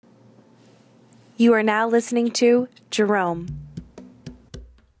You are now listening to Jerome.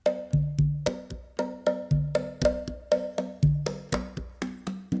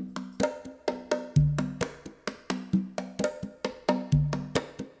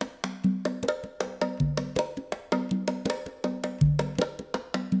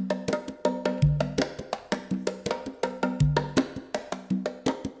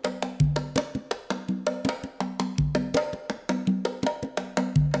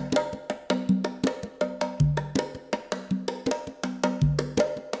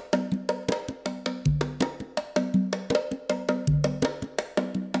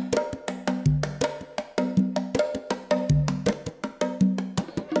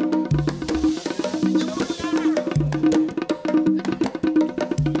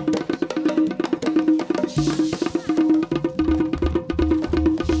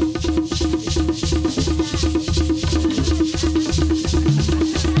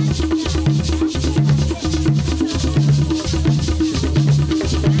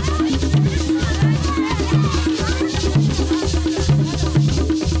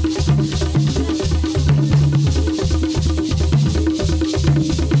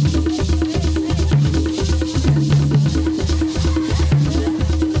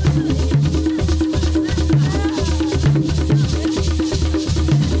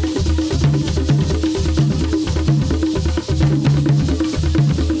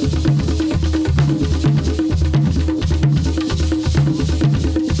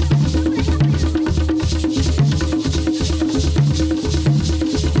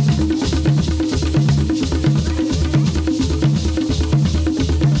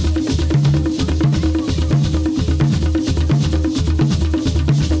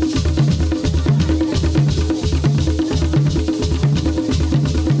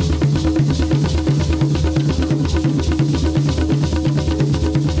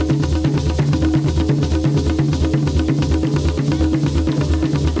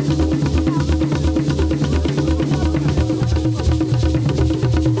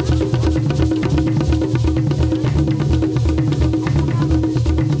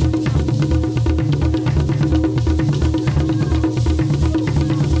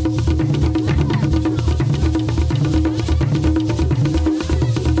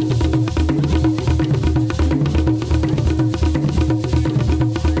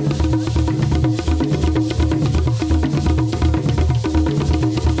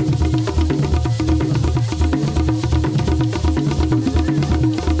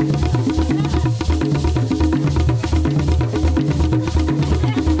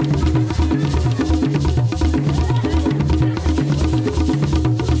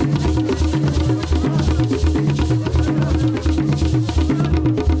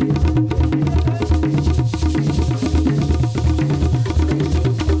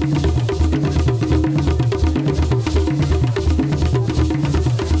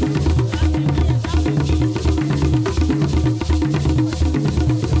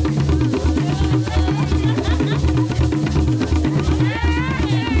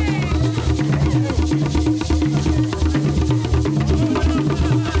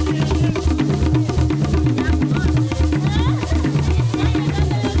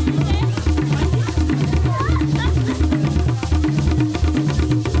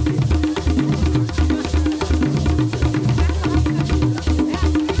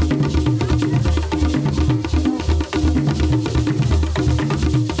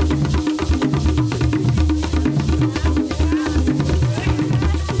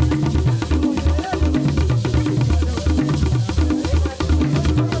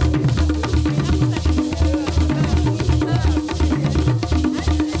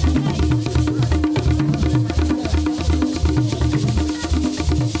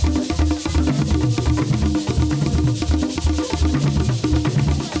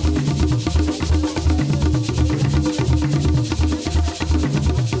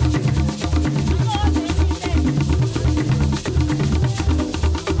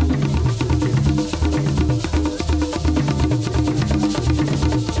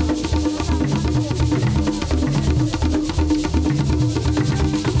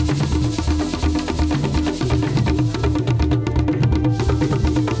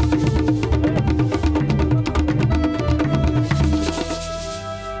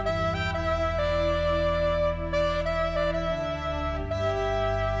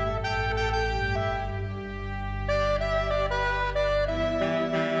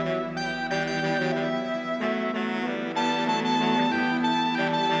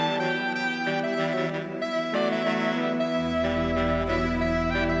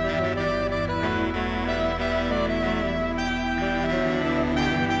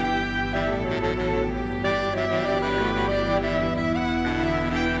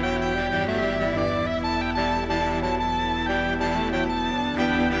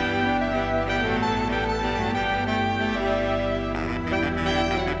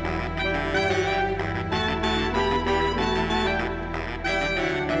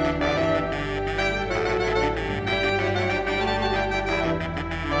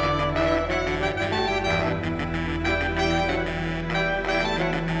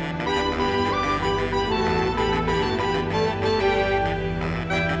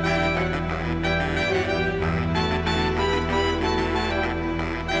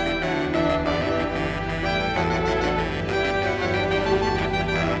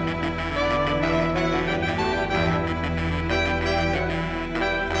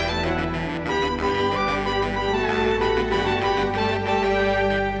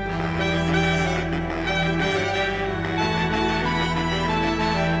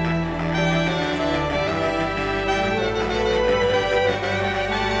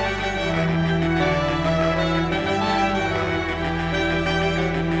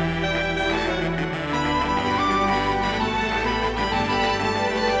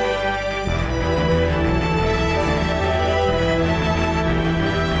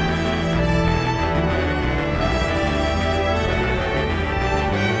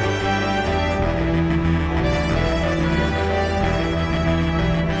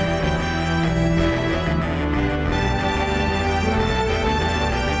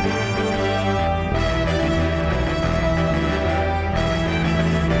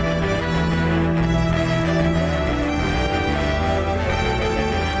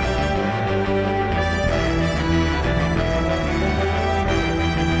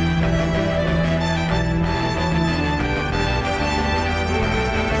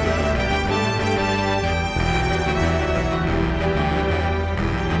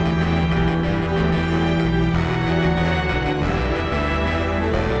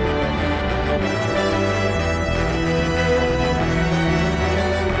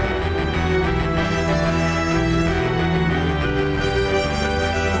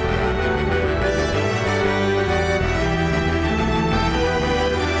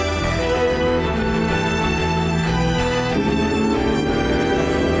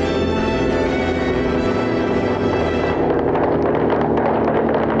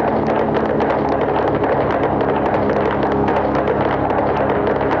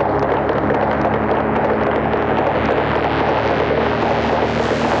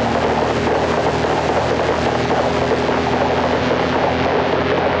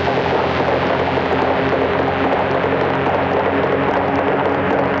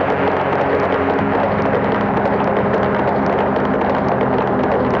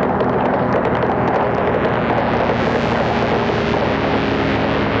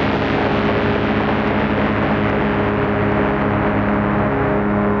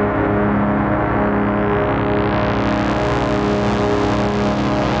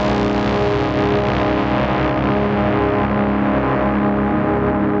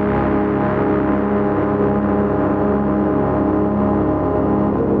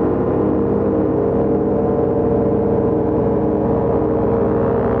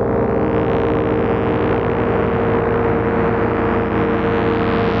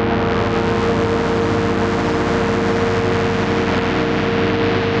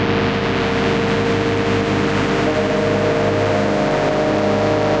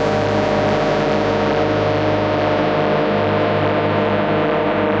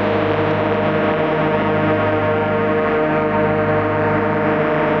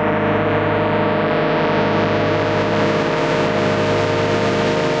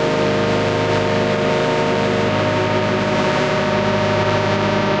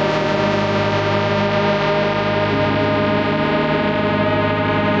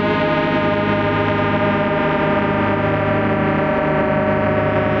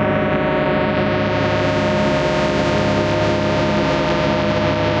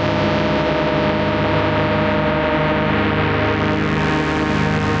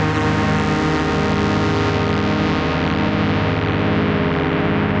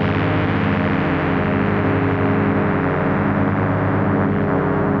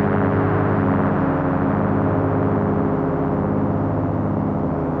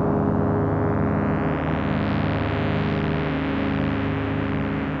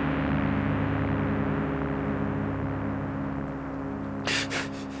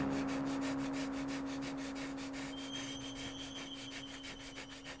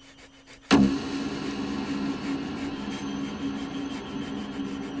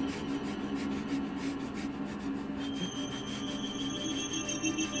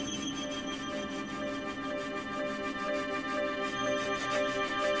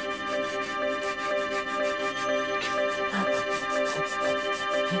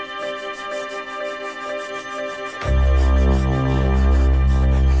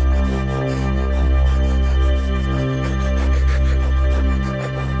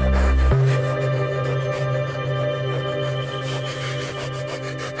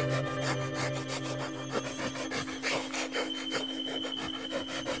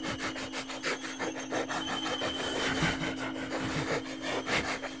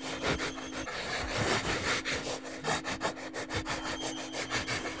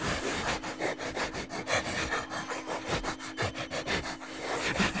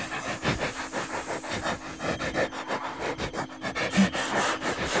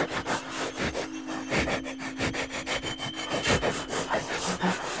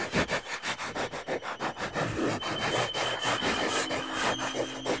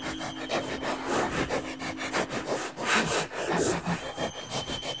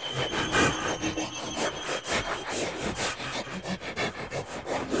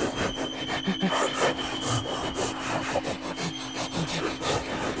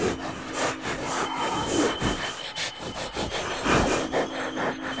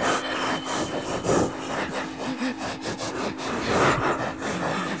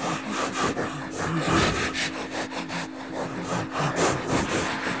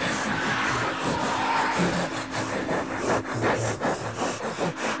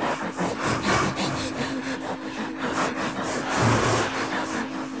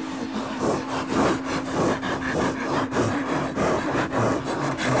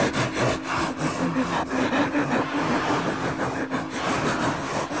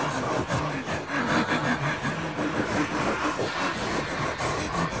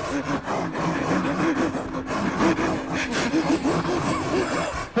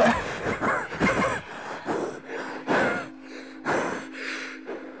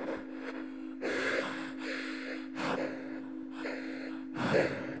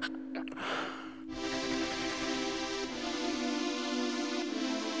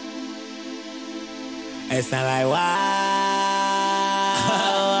 it sound like wow.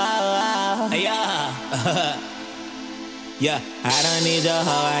 Yeah. Yeah, I don't need your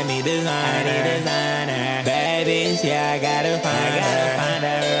hoe, I need designer. Bad bitch, yeah, I gotta find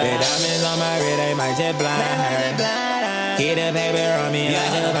her. The diamonds on my wrist, they might just blind her. Keep the paper on me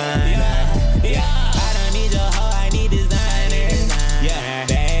like a binder. Yeah, I don't need your hoe, I need designer. Yeah,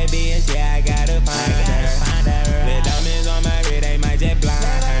 bad bitch, yeah, I gotta find her. The diamonds on my wrist, they might just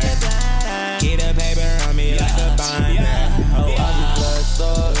blind her. Keep the paper on me like a binder. Oh, I be flexed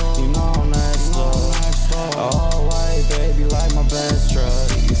up, you know I'm next up. All white, baby, like my best truck.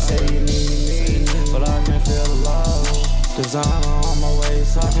 You say you need me, but I can feel the love. Designer on my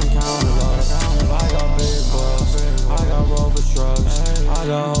waist, I can count it up. I got big bucks, I got Rover trucks. I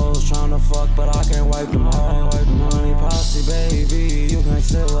got hoes tryna fuck, but I can't wipe them all. Money posse, baby, you can't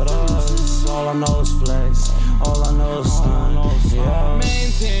sit with us. All I know is flex, all I know is sun. Yeah.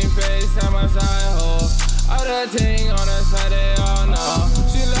 Main team face at my side hole. Other thing on the side, they all know.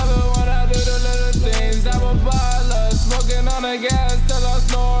 She love it when I do the little things. I'm a baller, smoking on the gas till I'm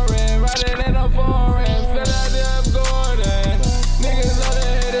snoring. Riding in a foreign, feel like I'm Gordon. Niggas know the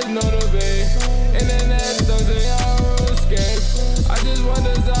haters know the bay. Internet thugs and y'all escape. I just want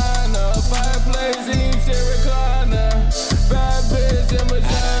designer, fireplace, each recliner. Bad bitch in my I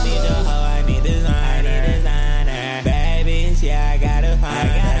don't need your hoe, I need designer. Bad bitch, yeah, I gotta find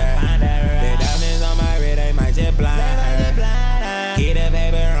her. The diamonds on my wrist, they might just blind her. Keep the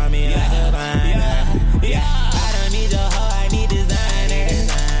paper on me like a binder. Yeah, I don't need your hoe, I need designer.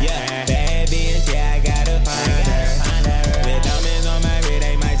 Yeah, bad bitch, yeah, I gotta find her. The diamonds on my wrist,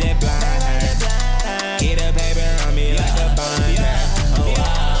 they might just blind her. Keep the paper on me like a binder. Oh,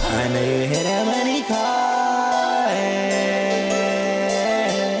 wow. I know you hear that money calling.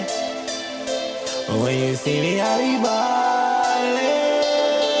 When you see me, I be ballin'.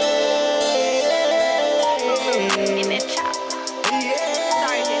 In that chop.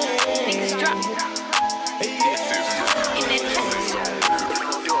 Sorry, niggas drop. In that chop.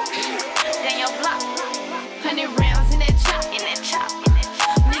 Down your block. 100 rounds in that chop. In that chop.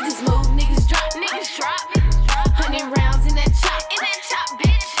 Niggas move, niggas drop. Niggas drop. 100 rounds in that chop. In that chop,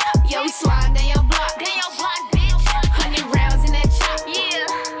 bitch. Yo, we slide down your block. Down your block, bitch. 100 rounds in that chop. Yeah.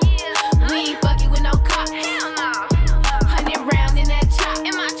 We ain't fucking with no cop. Hell no. 100 rounds in that chop.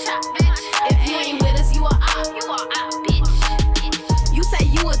 In my chop, bitch. If you ain't with us, you a op. You a op, bitch. You say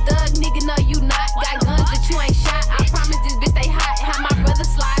you a thug, nigga, no you not. Got guns that you ain't shot. I promise this bitch stay hot. Have my brother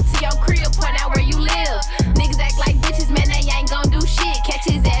slide to your crib, point out where you live. Niggas act like bitches, man, they ain't gon' do shit. Catch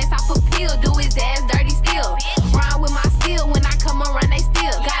his ass off a pill, do his ass dirty still. Rhyme with my steel, when I come around they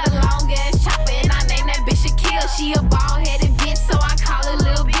still. Got a long ass chopper and I name that bitch Shaquille. She a bald headed bitch, so I call her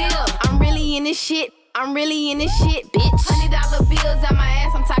Lil Bill. I'm really in this shit. I'm really in this shit, bitch. $100 bills on my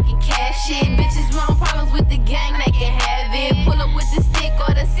ass, I'm talking cash shit. Bitches want problems with the gang, they can have it. Pull up with the stick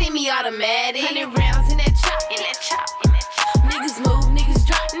or the semi-automatic. 100 rounds in that chop, in that chop. Niggas move, niggas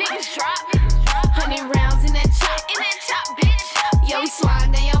drop, niggas drop. 100 rounds in that chop, bitch. Yo, we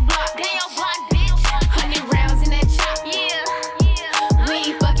slide down your block, bitch. 100 rounds in that chop, yeah.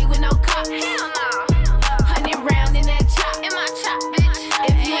 We ain't fucking with no cop, hell no. 100 rounds in that chop, in my chop, bitch.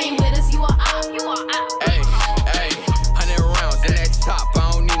 If you ain't with us, you a op, you a op. Hey, 100 rounds in that top, I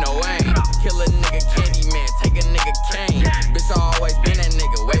don't need no aim. Kill a nigga candy man, take a nigga cane. Bitch, I always been that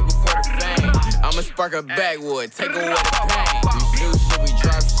nigga, way before the fame. I'ma spark a backwood, take away the pain. We shoot shit, we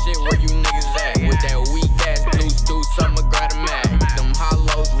drop shit where you niggas at. With that weak ass deuce, I'ma grab a mag. Them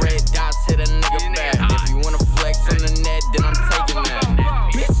hollows, red dots, hit a nigga back. If you wanna flex on the net, then I'm taking that.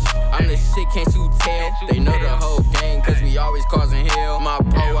 Bitch, I'm the shit, can't you tell? They know the whole gang, cause we always causing hell. My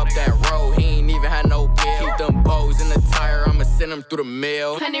bro up that road, he ain't even had no bill. Keep them bows in the tire, I'ma send them through the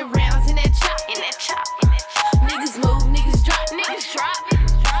mail. 100 rounds in that chop, in that chop. Niggas move, niggas drop, niggas drop.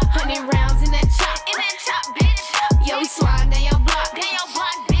 100 rounds in that chop, bitch. Yo, we slide down your block, bitch.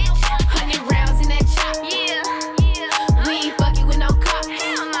 100 rounds in that chop, yeah. We ain't fucking with no cop,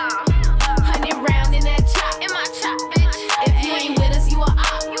 hell no. 100 rounds in that chop, in my chop, bitch. If you ain't with us, you a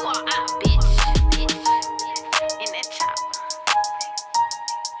op, bitch. In that chop.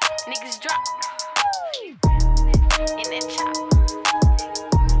 Niggas drop. In that chop.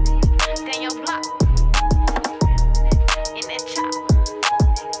 Down your block. In that chop.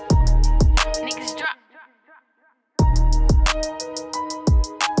 Niggas drop.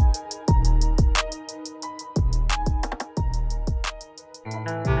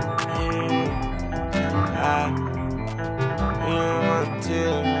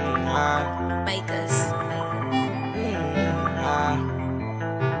 Bakers.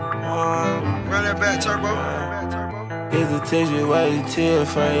 Run that back, turbo. Is the text you while you tear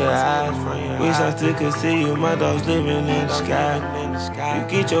from your eyes. Wish I still could see you, my dog's living in the sky. You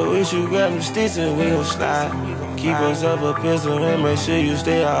get your wish, you grab them sticks and we gon' slide. Keep us up a pistol and make sure you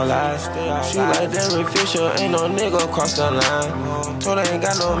stay all live. Shoot like Derek Fisher, ain't no nigga cross the line. Told her ain't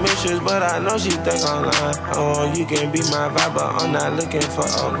got no missions, but I know she think I'm lying. Oh, you can be my vibe, but I'm not looking for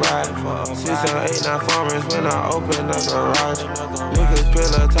a ride. 6 and 8, 9 foreigns when I open the garage. Niggas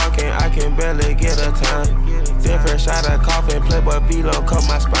pillow talking, I can barely get a time. Different shot of coffin, playboy below, cut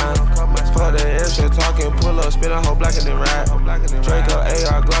my spine. For the extra talking, pull up, spin a whole block and then ride. Draco,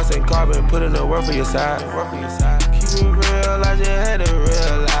 AR, gloss and carbon, put in the work for your side. Keep it real, I just had to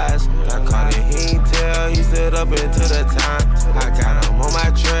realize. I caught it, he ain't tell, he stood up into the time. I got him on my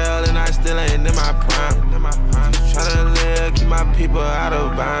trail and I still ain't in my prime. Just tryna live, keep my people out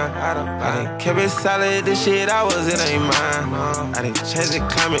of bind. I done kept it solid, this shit I was, it ain't mine. I done changed the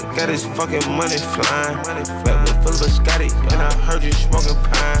climate, got this fucking money flying. Back full of a Scotty, and I heard you smoking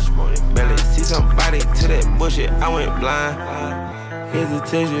pine. Barely see somebody to that bullshit, I went blind. Here's a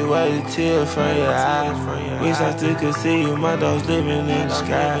text you while you tear from your eyes. Wish I still could see you, my dog's living in the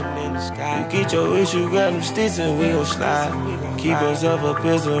sky. You get your wish, you grab them sticks and we gon' slide. Keep us up a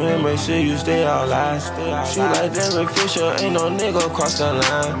pistol and make sure you stay all live. Shoot like Derek Fisher, ain't no nigga cross the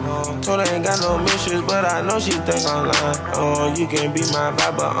line. Told her ain't got no missions, but I know she think I'm lying. Oh, you can be my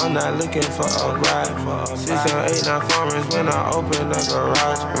vibe, but I'm not looking for a ride. 6 and 8, 9 foreigns when I open the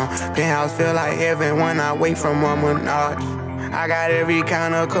garage. Penthouse feel like heaven when I wait from a Menage. I got every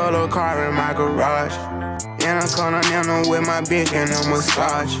kind of color car in my garage. In a Continental with my bitch and a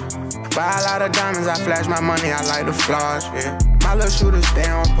massage. Buy a lot of diamonds, I flash my money, I like to flash, yeah. My little shooters stay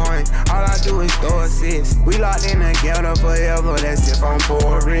on point, all I do is throw assists. We locked in together forever, that's if I'm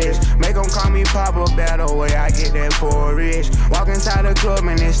poor rich. Make them call me Papa, better way I get that poor rich. Walk inside the club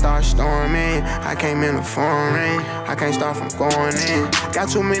and it start storming. I came in a foreign, I can't start from going in. Got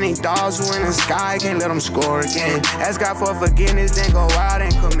too many dogs who in the sky, can't let them score again. Ask God for forgiveness, then go out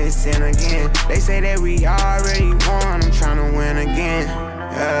and commit sin again. They say that we already won, I'm tryna win again,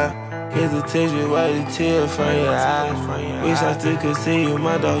 yeah. Here's a text you while you tear from your eyes. Wish I still could see you,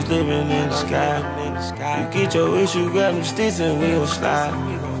 my dog's living in the sky. You get your wish, you grab them sticks and we gon' slide.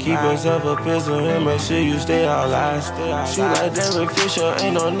 Keep us up a pistol and make sure you stay all live. Shoot like Derek Fisher,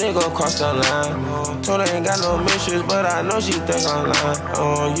 ain't no nigga cross the line. Told her ain't got no missions, but I know she think I'm lying.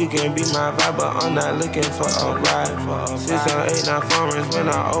 Oh, you can be my vibe, but I'm not looking for a ride. 6 and 8, 9 foreigns when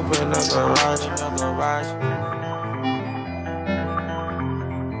I open the garage.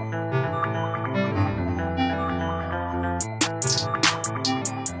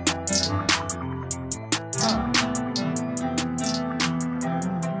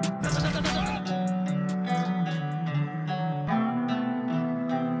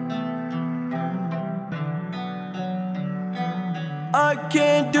 I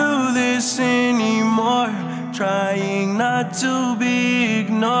can't do this anymore, trying not to be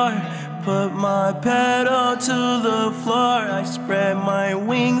ignored. Put my pedal to the floor, I spread my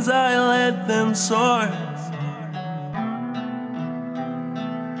wings, I let them soar.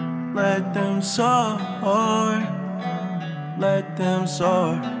 Let them soar, let them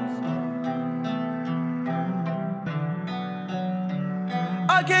soar.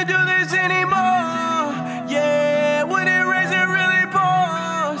 I can't do this anymore, yeah, when it rains it really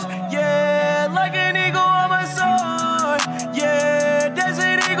pours, yeah, like an eagle on my sword, yeah,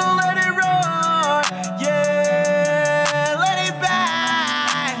 desert eagle let it roar, yeah, let it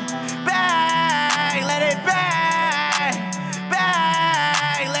bang, bang, let it bang,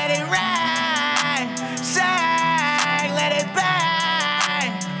 bang, let it rain, shine, let it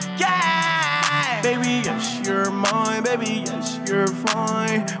bang, yeah. Baby, yes, you're mine, baby, yes, you're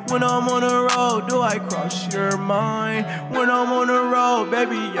fine. When I'm on the road, do I cross your mind? When I'm on the road,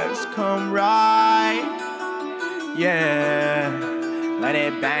 baby, yes, come right. Yeah, let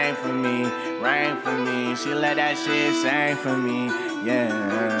it bang for me, rain for me. She let that shit sing for me,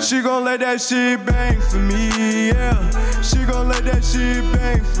 yeah. She gon' let that shit bang for me, yeah. She gon' let that shit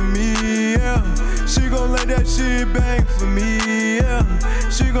bang for me, yeah. She gon' let that shit bang for me, yeah.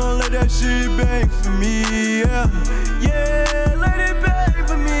 She gon' let that shit bang for me, yeah. Yeah, let it bang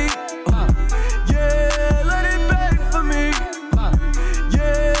for me. Yeah, let it bang for me.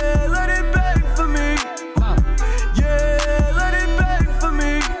 Yeah, let it bang for me. Yeah, let it bang for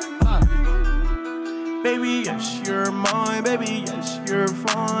me. Baby, yes, you're mine. Baby, yes, you're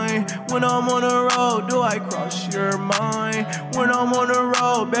fine. When I'm on the road, do I cross your mind? When I'm on the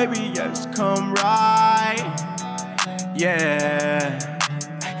road, baby, yes, come right. Yeah.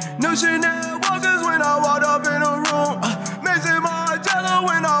 No Chanel walkers when I walked up in a room. Missing my jello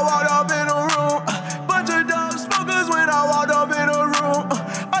when I walked up in a room. Bunch of dope smokers when I walked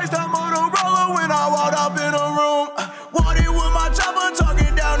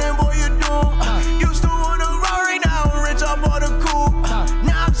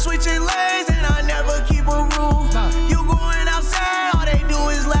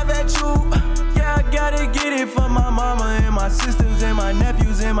sisters and my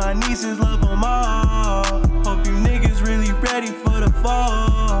nephews and my nieces, love them all. Hope you niggas really ready for the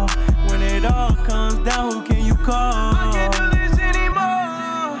fall. When it all comes down, who can you call? I can't do this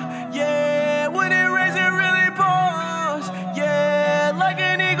anymore. Yeah, when it rains, it really pours. Yeah, like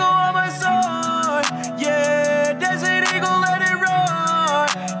an eagle on my sword. Yeah, desert eagle, let it roar.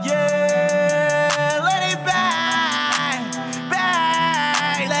 Yeah, let it bang,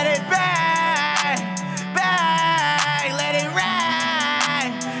 bang, let it bang, bang, let it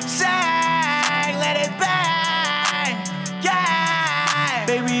rain, sang, let it bang, yeah.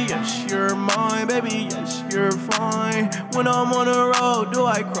 Baby, yes, you're mine. Baby, yes, you're fine. When I'm on the road, do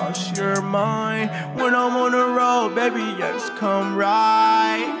I cross your mind? When I'm on the road, baby, yes, come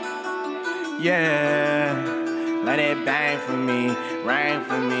right. Yeah, let it bang for me, rain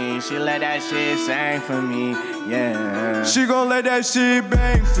for me. She let that shit sing for me, yeah. She gon' let that shit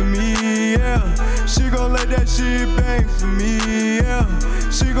bang for me, yeah. She gon' let that shit bang for me, yeah.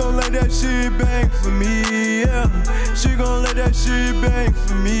 She gon' let that shit bang for me, yeah. She gon' let that shit bang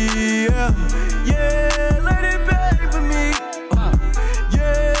for me, yeah. Yeah, let it bang for me.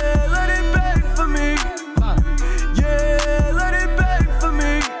 Yeah, let it bang for me. Yeah, let it bang for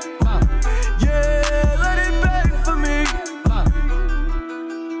me. Yeah, let it bang for me.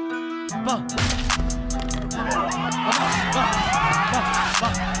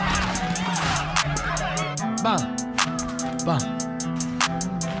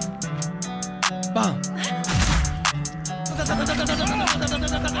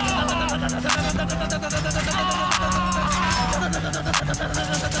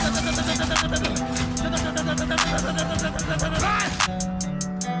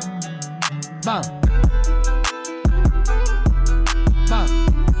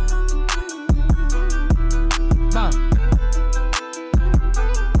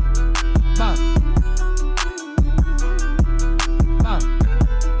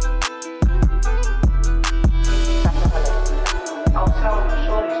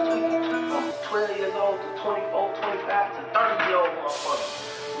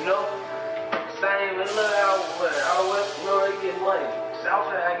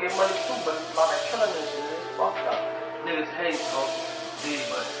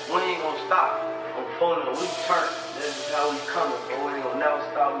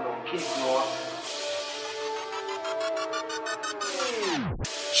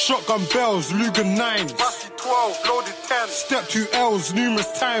 Shotgun bells, Luger 9. Rusty 12, loaded 10. Step 2 L's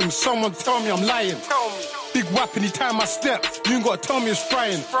numerous times. Someone tell me I'm lying. Tell me. Big whap anytime I step. You ain't gotta tell me it's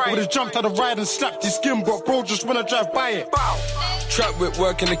frying. I would've jumped out of ride and slapped his skin, but bro, just when I drive by it. Bow. Trap whip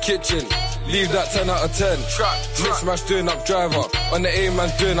work in the kitchen. Leave that 10 out of 10. Mismatch doing up driver. On the A-man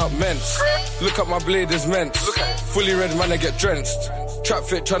doing up men's. Look up my blade is meant. Fully red man I get drenched. Trap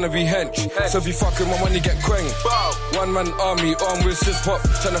fit tryna be hench. So if you fucking my money get quang. One man army armed with sis pop.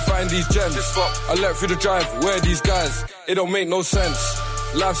 Tryna find these gems. I left through the drive. Where are these guys? It don't make no sense.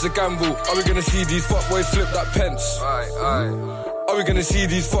 Life's a gamble. Are we gonna see these fuckboys flip that pence? Are we gonna see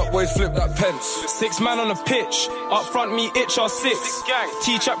these fuckboys flip that pence? 6 man on the pitch, up front me itch R6.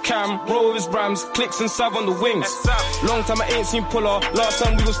 T-chap cam, roll with his rams, clicks and sav on the wings. Long time I ain't seen puller, last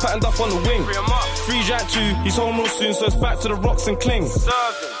time we was patterned up on the wing. 3 Jack 2, he's home real soon, so it's back to the rocks and cling.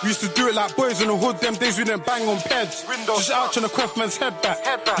 We used to do it like boys in the hood, them days we didn't bang on peds. Just out trying to craft man's head back.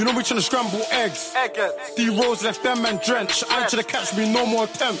 You know we trying to scramble eggs. D-Rose left them man drenched. I trying to catch me, no more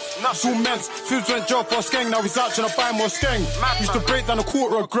attempts. It's all men's, Fibs went jail for a skeng, now he's out trying to buy more skeng. Used to break down a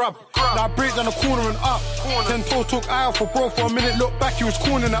quarter or grab. Now I break down a corner and up. 10 toes took eye off for bro for a minute, look back, he was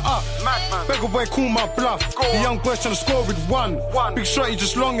cornering it up. Beggar boy call my bluff. The young boys trying to score with one. Big shot, he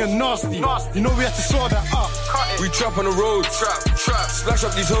just long and nasty. You know we had to sort that up. We trap on the road, trap, splash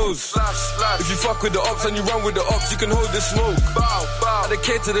up these hoes. If you fuck with the ops and you run with the ops, you can hold the smoke. I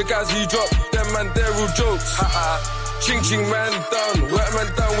dedicate to the guys who you drop, them man, they're real jokes. Ching ching man down, wet man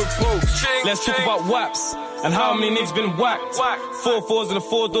down with pokes. Let's talk about waps and how many niggas been whacked. 4 4s in a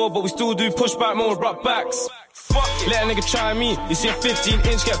 4-door, but we still do pushback more with rock backs. Let a nigga try me, you see a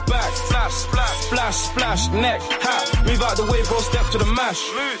 15-inch get back. Splash, splash, splash, splash, neck, hat. Move out the way, bro, step to the mash.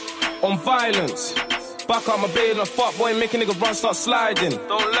 On violence. Back out my bed and a fuck boy, make a nigga run, start sliding.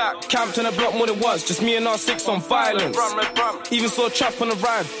 Don't lack. Camped on the block more than once, just me and R6 on violence. Even saw a trap on the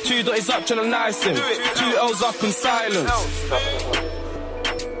ride, 2 dotties up trying to nice him. 2 L's up in silence.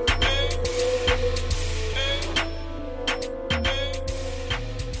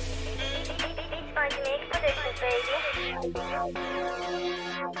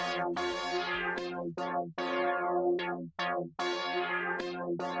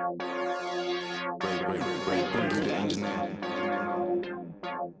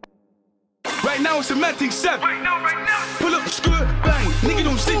 Right now it's a mad thing, Seb. Pull up, skirt, bang. Nigga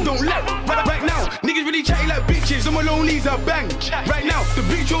don't stick, don't let. Right now, niggas really chatty like bitches. On my low knees, I bang. Right now, the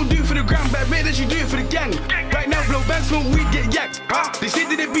bitch won't do it for the gram, but bet that she do it for the gang. Right now, blow bands smoke weed, get yacked. They say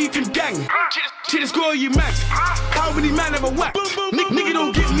that they beefing gang. Shit, the score, you mad. How many man ever whacked? Nigga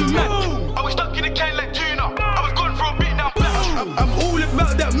don't get me mad. I was stuck in a can like tuna. I was gone for a bit now. I'm all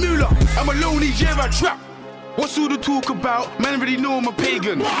about that moolah. I'm a lonely I trap. What's all the talk about? Man already know I'm a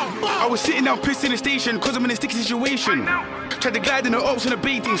pagan. I was sitting down pissed in the station cause I'm in a sticky situation. Tried to glide in the ops on a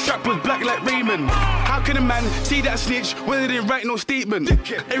baiting, strap was black like Raymond. How can a man say that snitch when they didn't write no statement?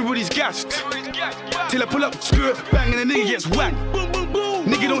 Everybody's gassed. Till I pull up, skirt, bang, and the nigga gets whacked.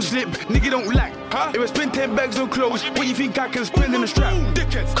 Nigga don't slip, nigga don't lack. If I spend 10 bags on clothes, what you think I can spend in a strap?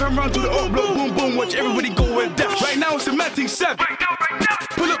 Come round to the up block, boom boom, watch everybody go and dash. Right now it's a mad thing, Seb.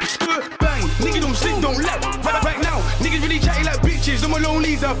 Pull up, skirt, bang. Nigga don't slip, don't lack. Right now, niggas really chatty like bitches. On my low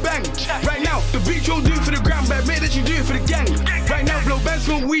knees, I bang. Right now, the bitch won't do it for the gram, but bet that you do it for the gang. Right now, blow bands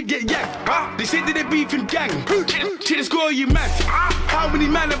smoke weed, get yacked. They say that they beefing gang. Shit, the score, you mad. How many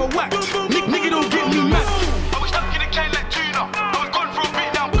man ever whacked? Nigga don't get me mad. I was stuck in a can like tuna. I was gone for a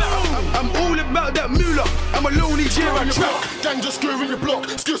bit now. I'm all about that moolah. I'm a lonely I trap. Gang just square in your block.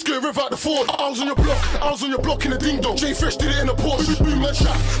 Square without the Ford. I was on your block. I was on your block in a ding dong. J Fresh did it in a Porsche. Boom man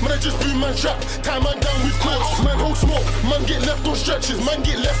trap. Man I just boom man trap. Tie man down with cords. Man hold smoke. Man get left on stretches. Man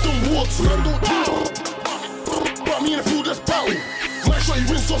get left on wards. Man don't do. Brought me in a fool that's battle. Man shot he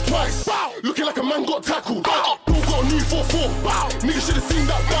wins off twice. Looking like a man got tackled. Don't got a new 4-4. Niggas should have seen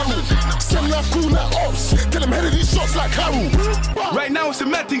that barrel. Send life cool like ops. Tell him head of these shots like Carol. Right now it's a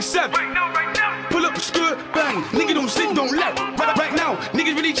mad thing, Seb. Pull up, skirt, bang. Nigga don't slip, don't let. Right now,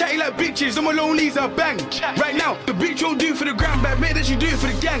 niggas really chatty like bitches. On my low knees, I bang. Right now, the bitch won't do it for the gram, but bet that she do it for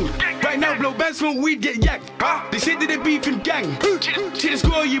the gang. Right now, blow bands smoke weed, get yacked. They say that they beefing gang. Shit, the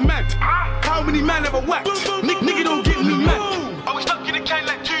score, you mad. How many man ever whacked? Nigga don't get me mad. I was stuck in a can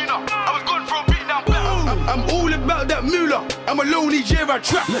like tuna. I was gone for a bit now. I'm all about that moolah. I'm a lonely I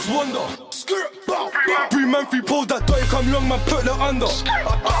trap. Let's wonder. Three man, three poles, that dirty come long, man, put the under.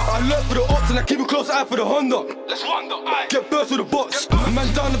 I lurk for the ops and I keep a close eye for the Honda. Let's wonder. Get burst with the box.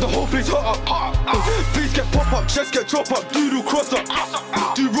 Man down and the whole place hot up. Face get pop up, chest get chop up, doodle cross up.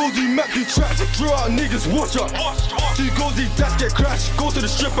 Do roll, do map, do tracks, draw out niggas, watch up. Do goldie dash get crashed, go to the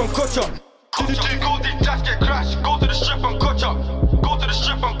strip and catch up. Do goldie dash get crashed, go to the strip and catch up. Go to the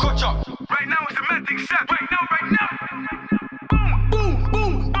strip and catch up. Right now it's a mad thing, Seb. Right now.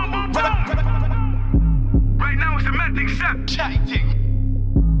 Right now it's a mad thing, Seb. Chatty thing.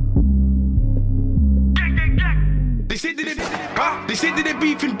 Gang. They say that they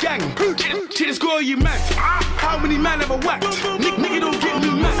beefing gang. Shit, the score, you mad. How many man ever whacked? Nigga don't get me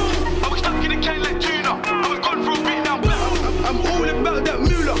mad. I was stuck in a can like tuna. I was gone for a bit now. I'm all about that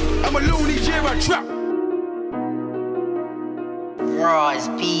moolah. I'm a lonely I trap. Roy's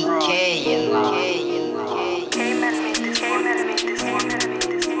BK, you know.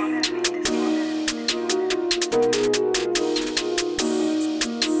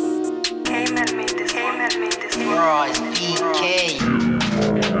 Roy's BK.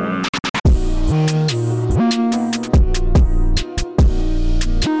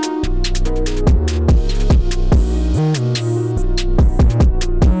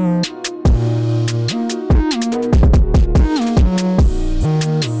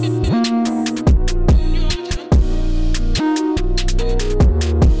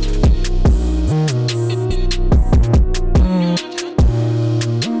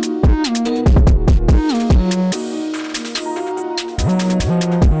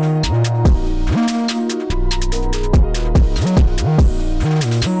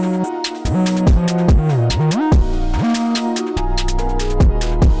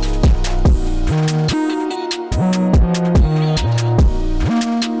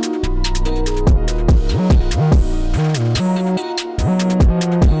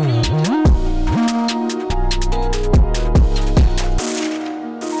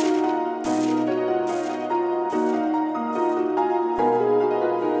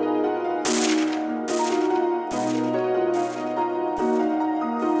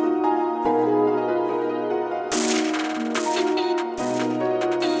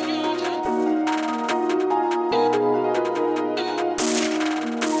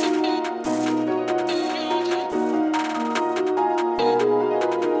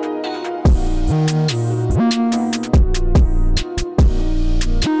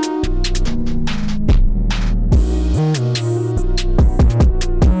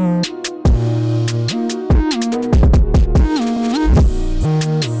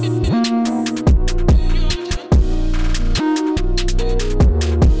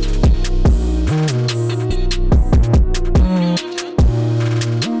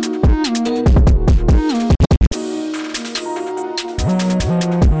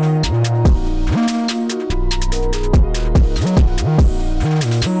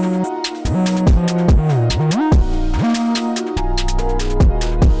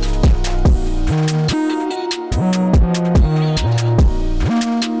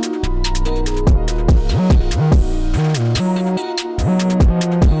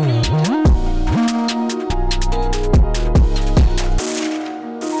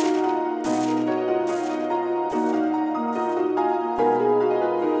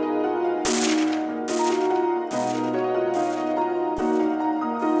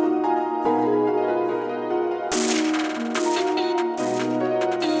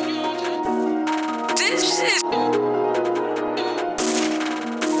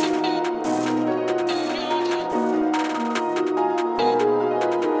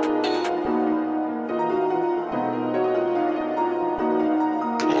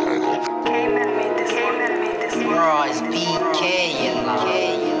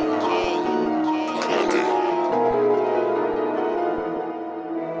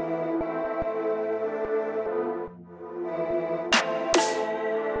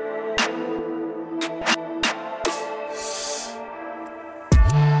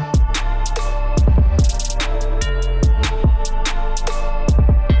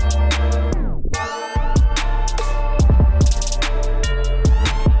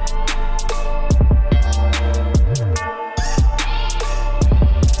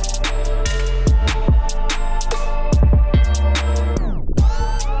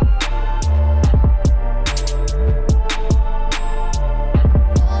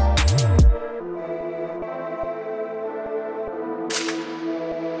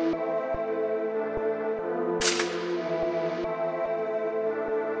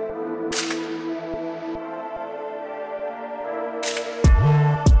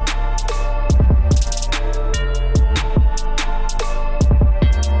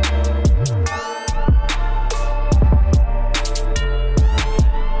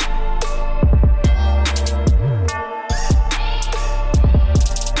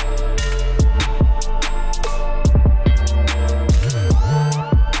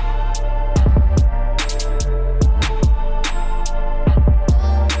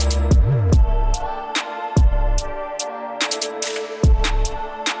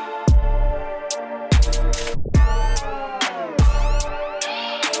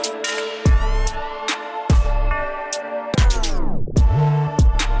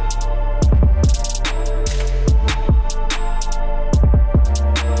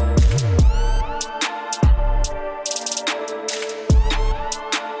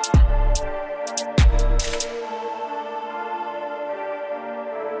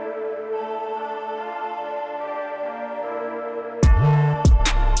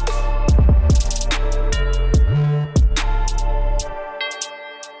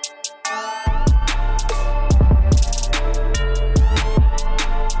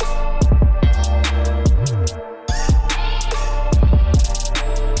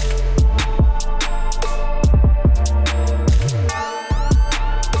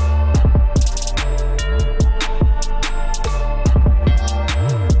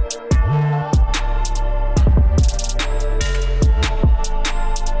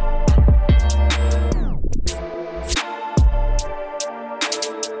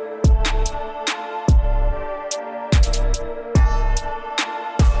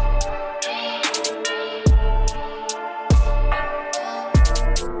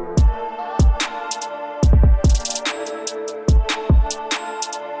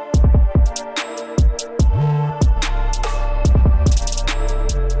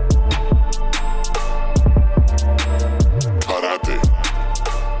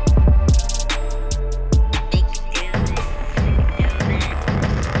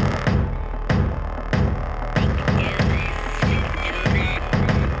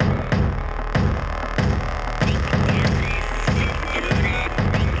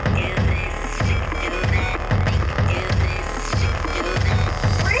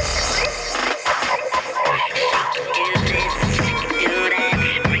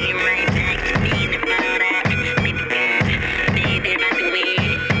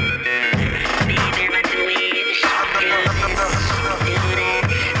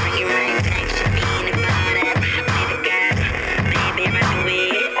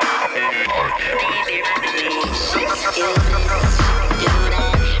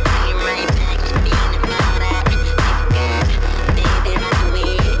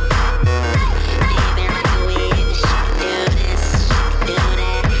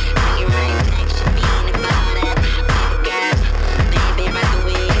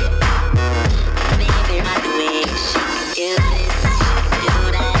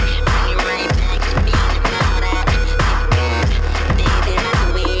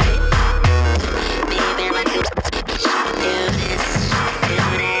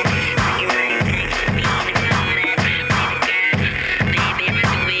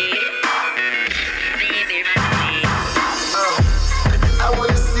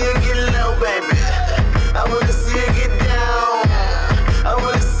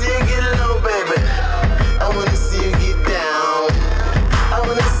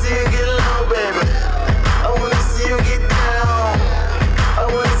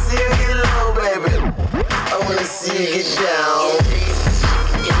 see you get down.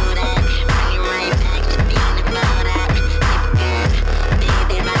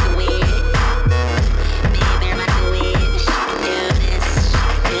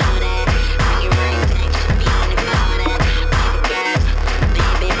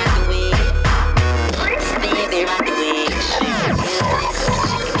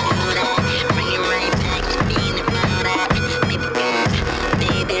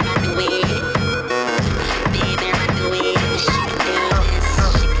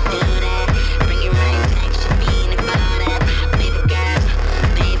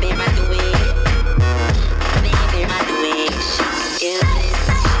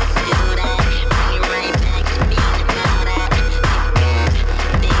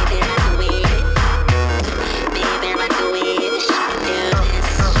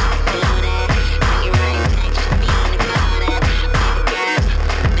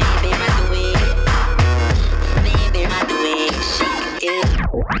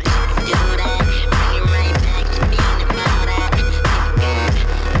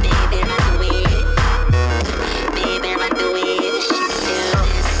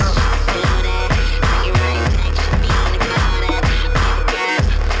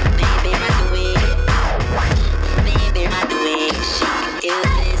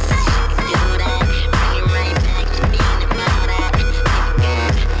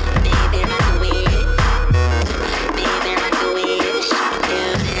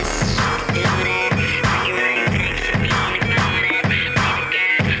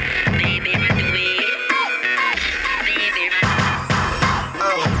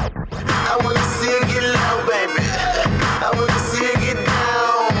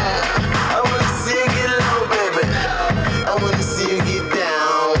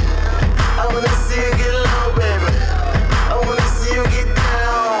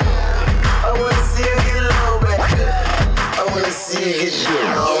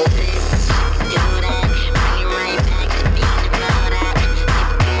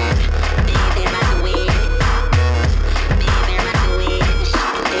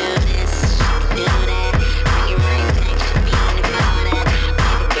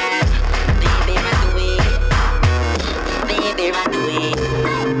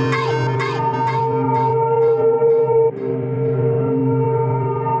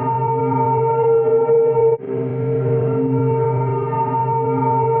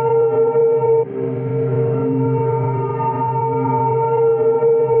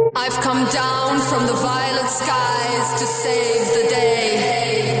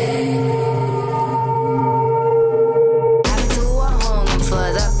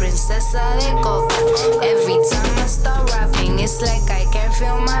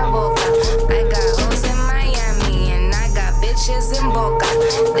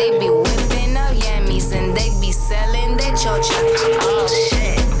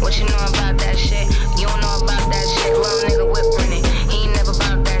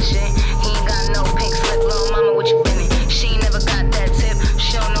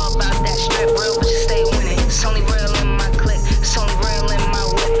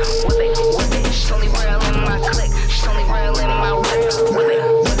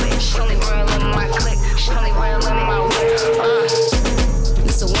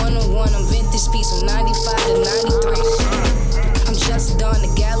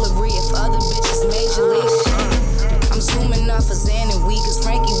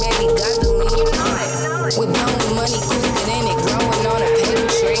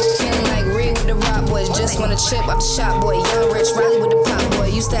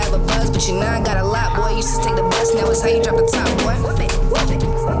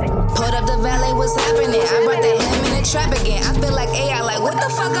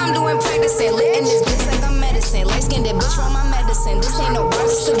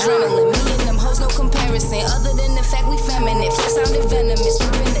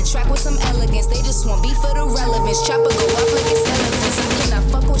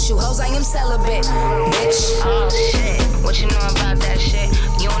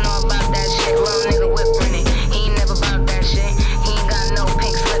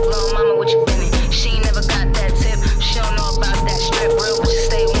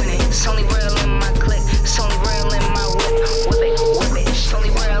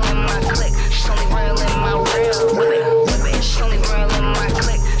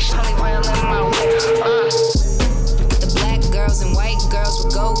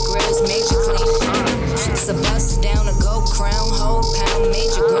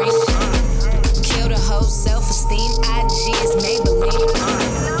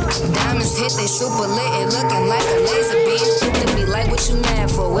 Super lit, it looking like a laser beam. To be like what you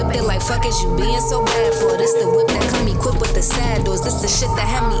mad for, whip it like like, fuck is you being so bad for? This the whip that come equipped with the saddles. This the shit that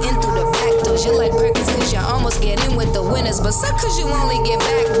had me in through the back doors. You're like Perkins cause you almost get in with the winners, but suck cause you only get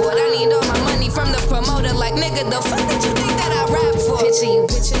backboard. I need all my money from the promoter. Like, nigga, the fuck did you think that I rap for?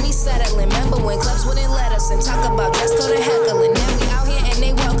 Picture me settling. Remember when clubs wouldn't let us and talk about dress code and heckling. Now we out here and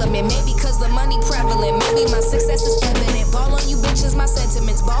they welcome it. Maybe cause the money prevalent. Maybe my success is evident. Ball on you bitches, my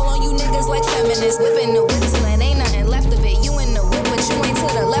sentiments. Ball on you niggas like feminists. Whipping the whip till it ain't nothing left of it. You in the whip, but you ain't to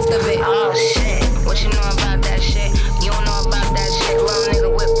the left of it. Oh shit, what you know about that shit? You don't know about that shit. Little nigga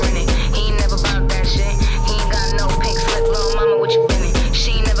whip running. He ain't never about that shit. He ain't got no pink slip. Little mama, what you been in?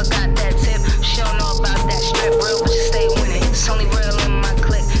 She ain't never got that tip. She don't know about that strip. Real bitches stay winning. It's only real in my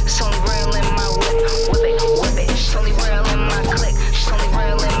clique. It's only real in my whip. Whip it, whip it. It's only real in my clique. It's only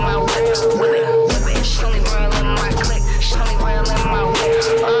real in my whip. Whip it, whip it. It's only real in my clique. It's only real in my whip.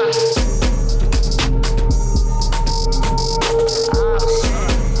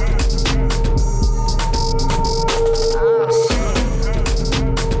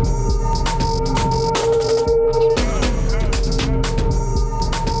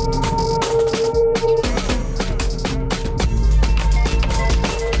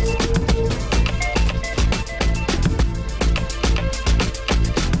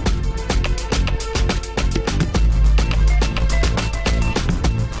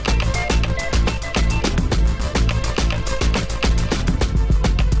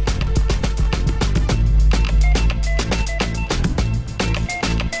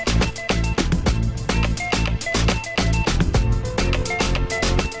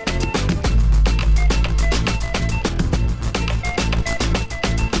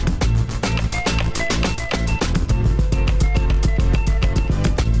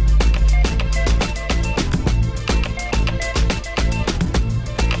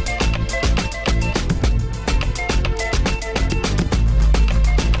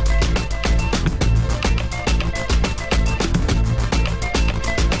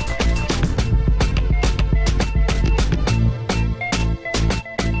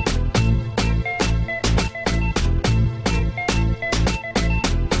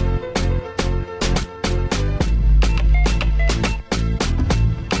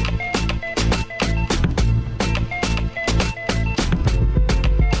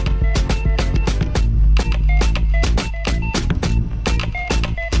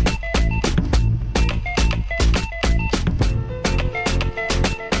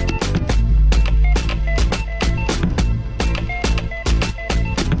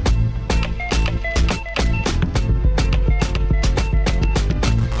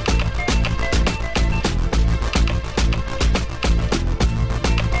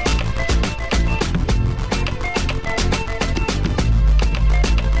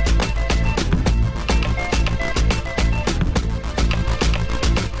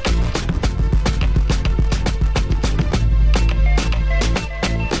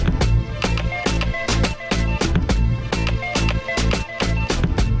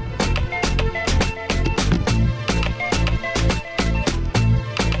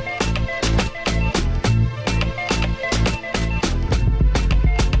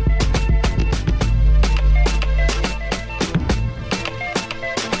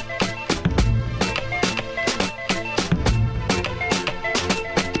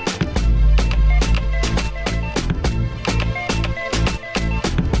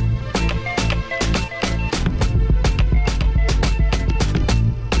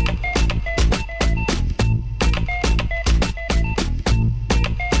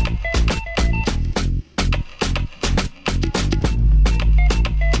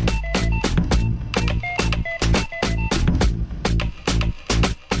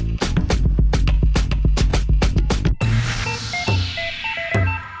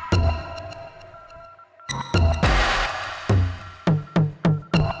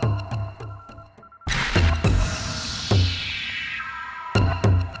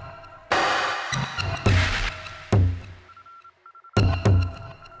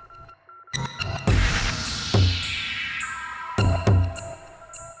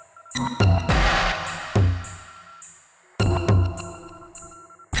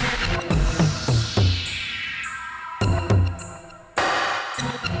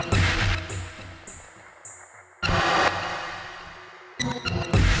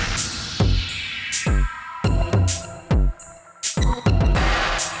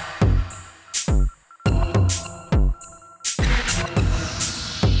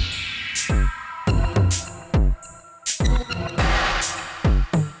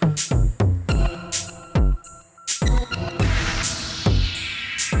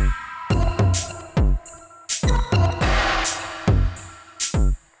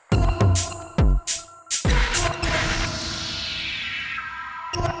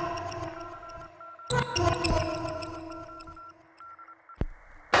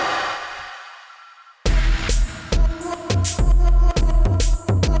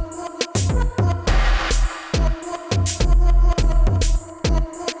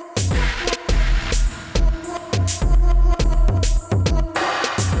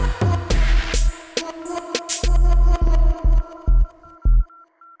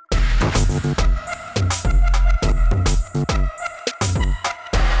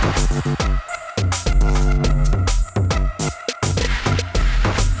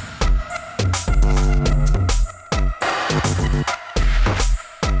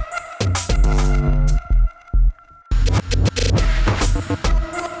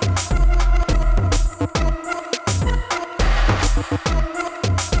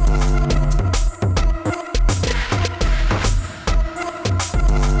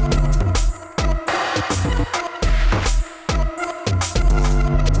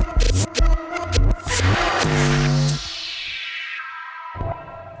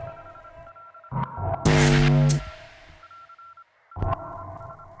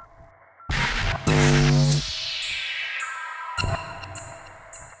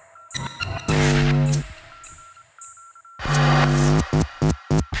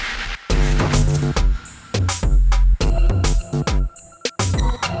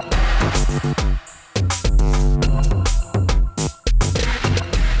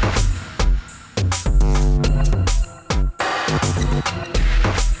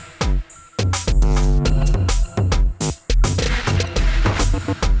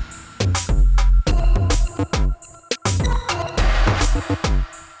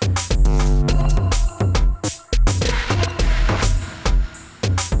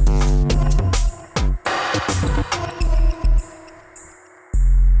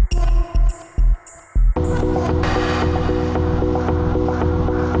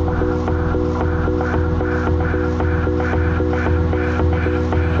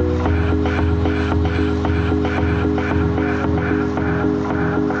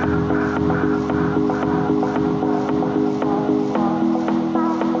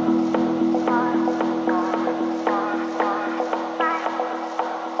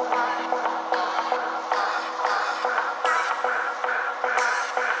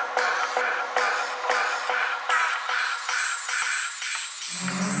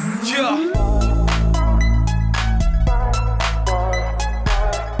 Never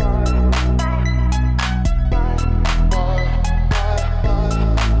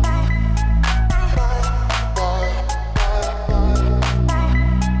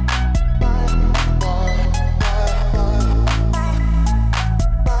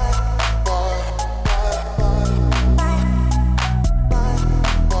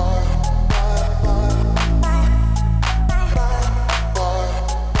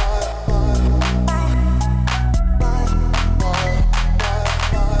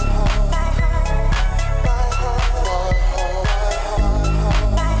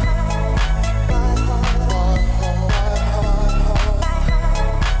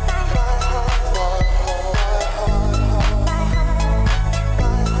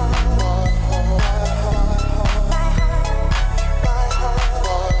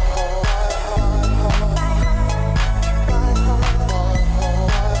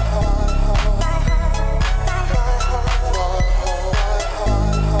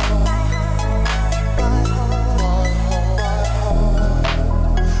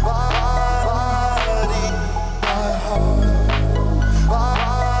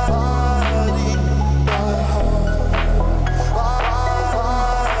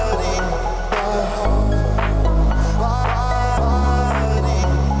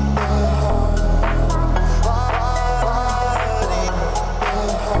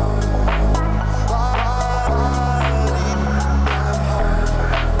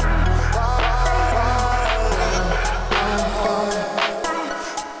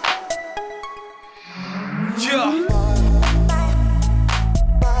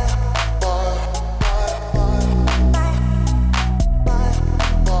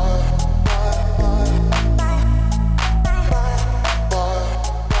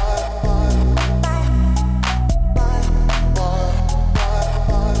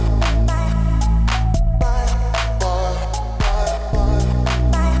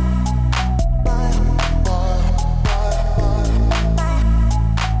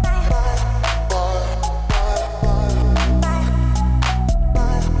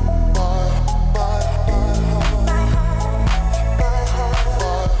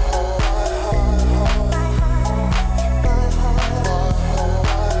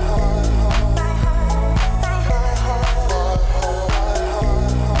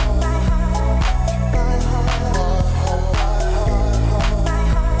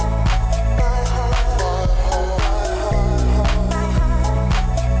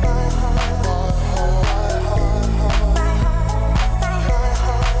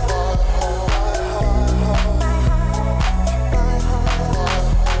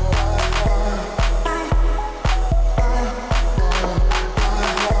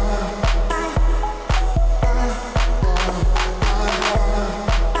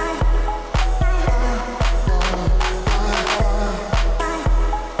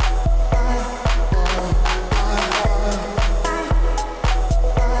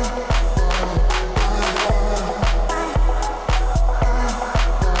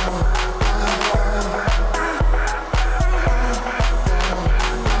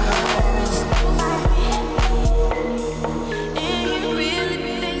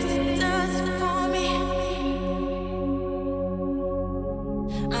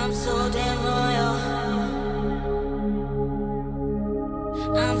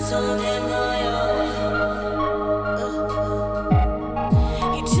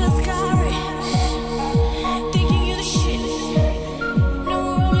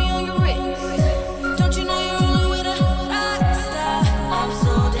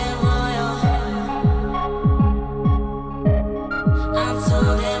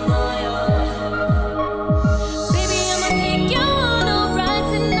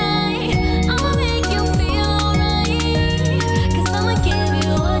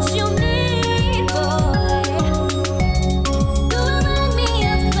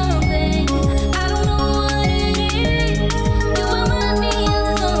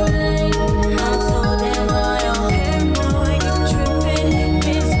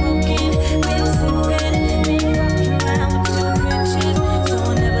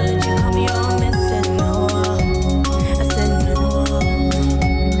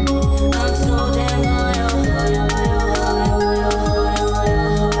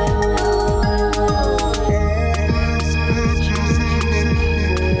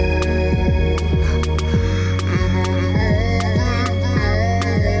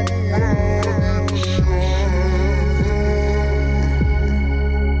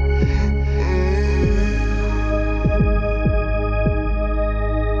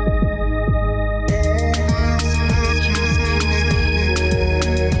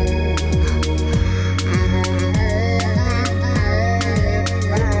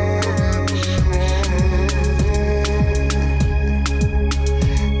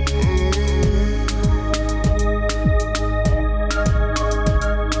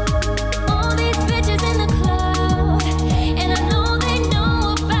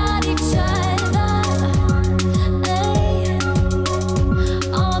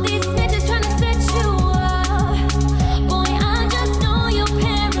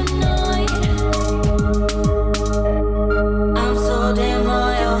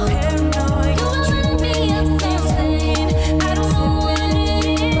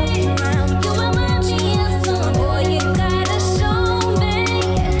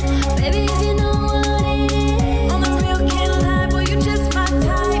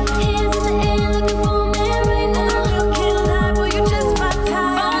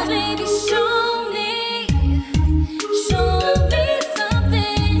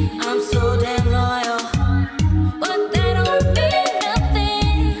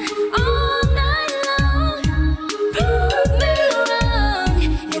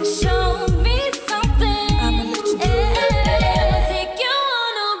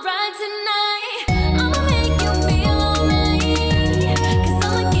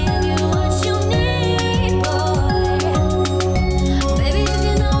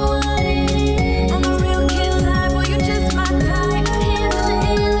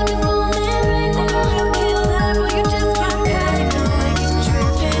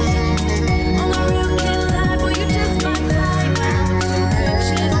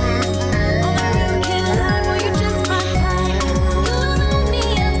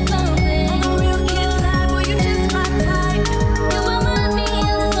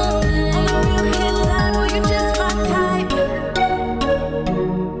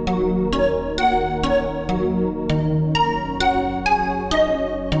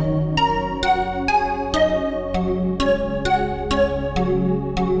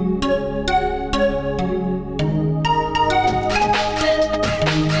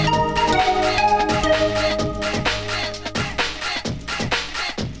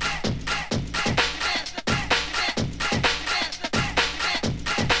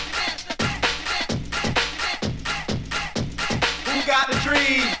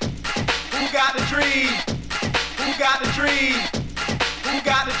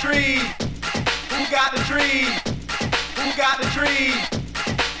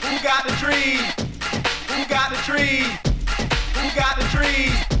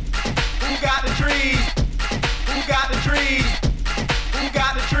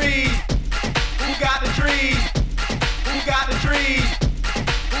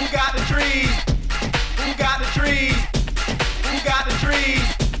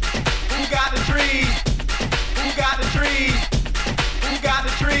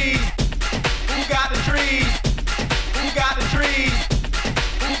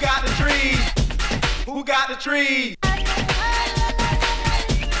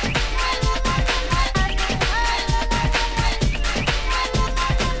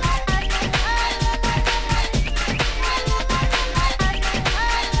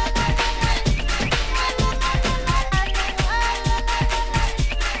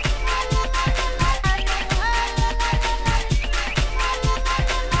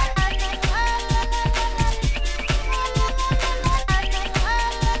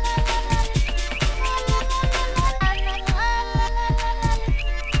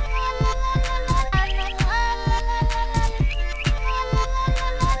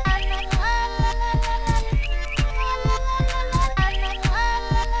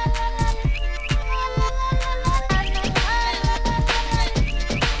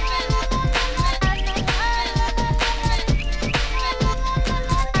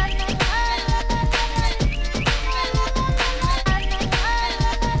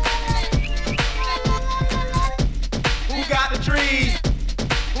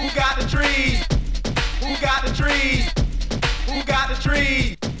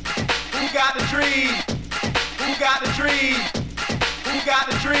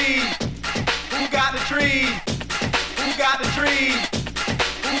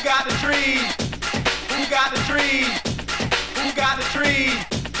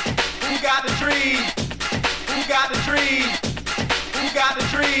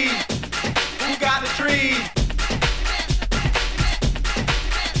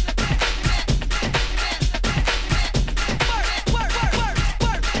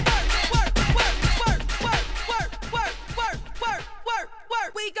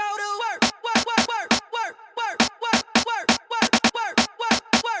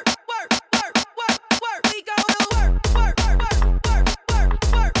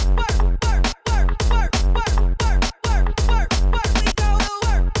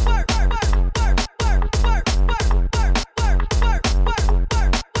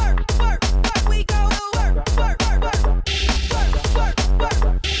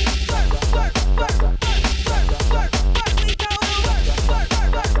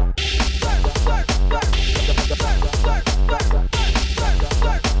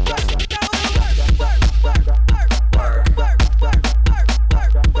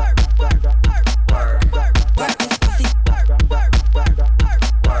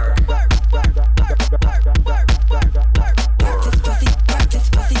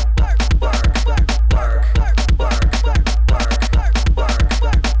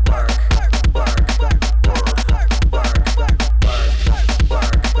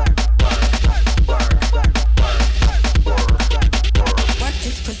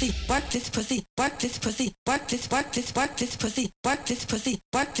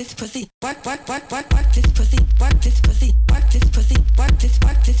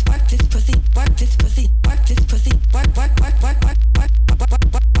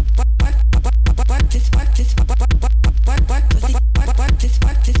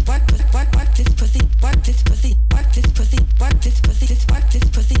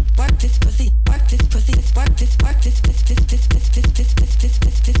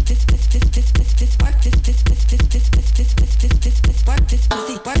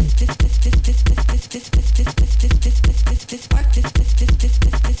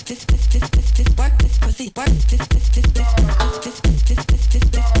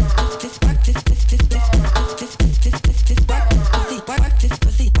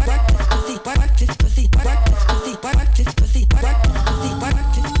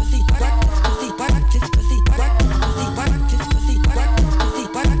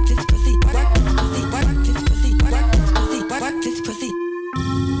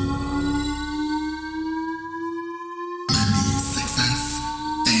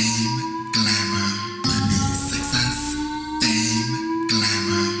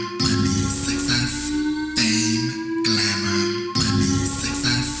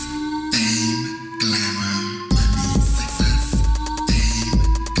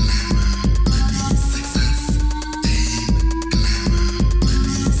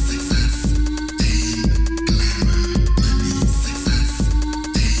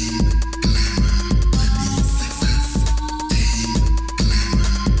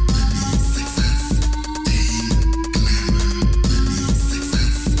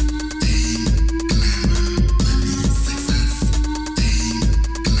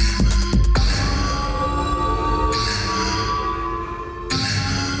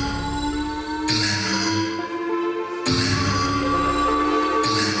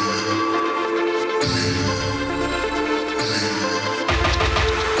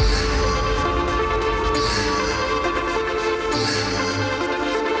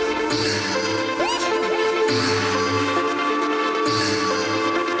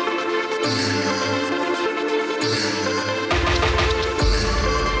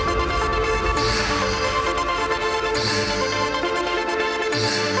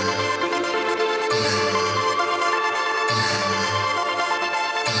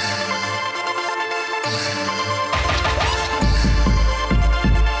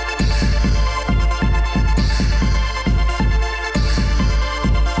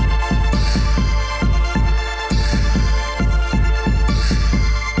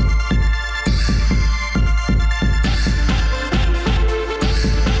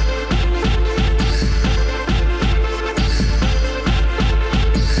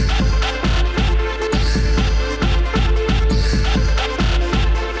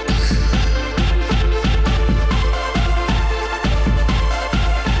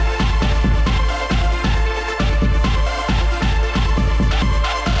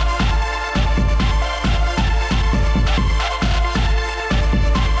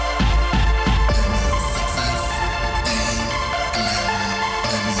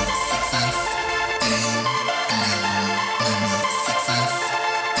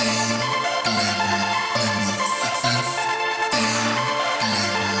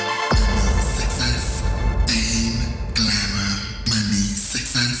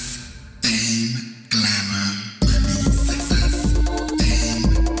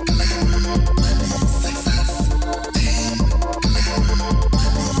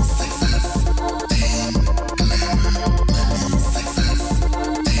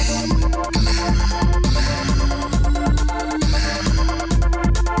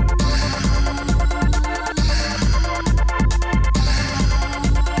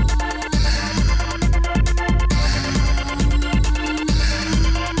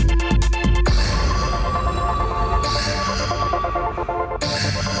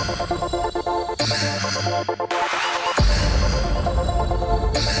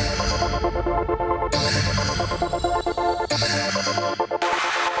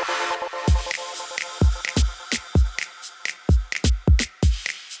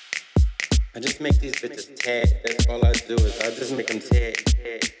I just make these bitches tad. That's all I do is I just make them tad.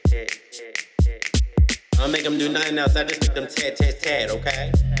 I don't make them do nothing else. I just make them tad,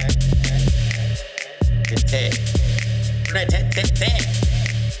 okay? Just tad. Bring that tad.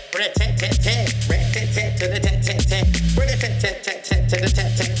 Bring that tad. Bring that tad to the tad. Bring that tad to the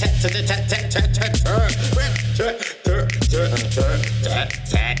tad to the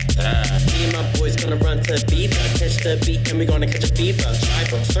Me and my boys gonna run to Viva, catch the beat and we gonna catch a fever.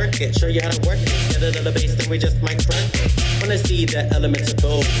 Tribal circuit, show you how to work it. Get it on the bass, then we just might crank it. Wanna see the elements of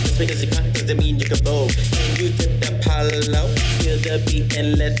both. Just because you can't doesn't mean you can vote. Can you dip the palo? Feel the beat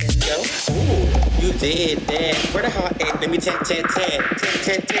and let's go. Ooh, you did that. Where the heart at? Let me tap.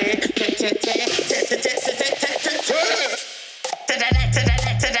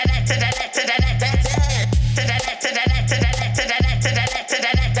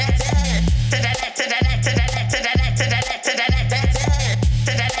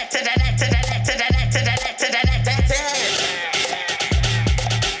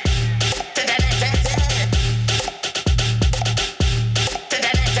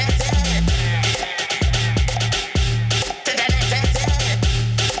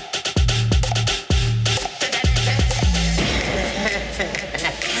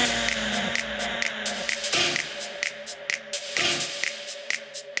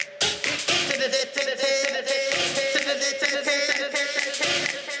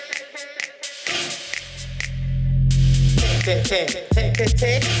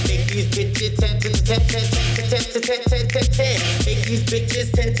 Make these bitches Make these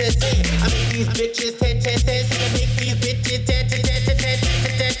bitches I make these bitches I make these bitches Make these bitches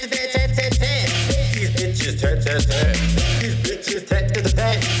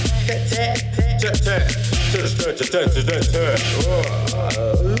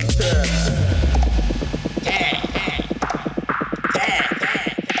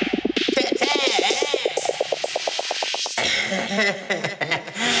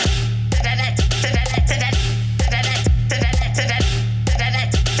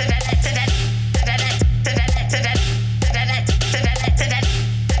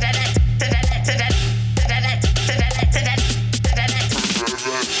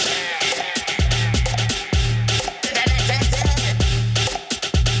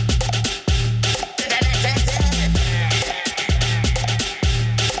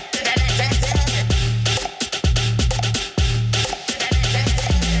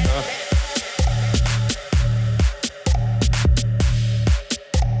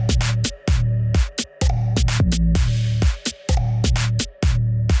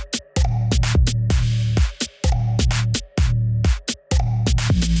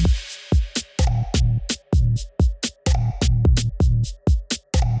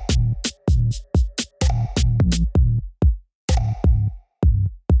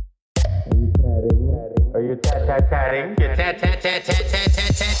tatting. Get tat tat tat tat tat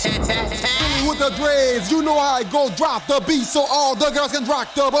tat tat tat tat tat. With the dreads, you know how I go. Drop the beat so all the girls can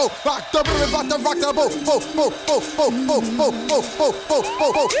rock the boat. Rock the boat, rock the boat. Ho ho ho ho ho ho ho ho ho ho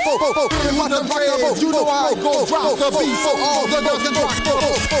ho ho. With the dreads, you know how I go. Drop the beat so all the girls can rock the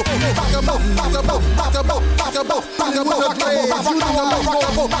boat. Rock the boat, rock the boat, rock the boat, rock the boat, rock the boat. With the dreads, you know how I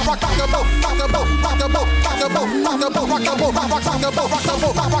go. Rock the boat, rock the boat, rock the boat, rock the boat, rock the boat, rock the boat, rock the boat, rock the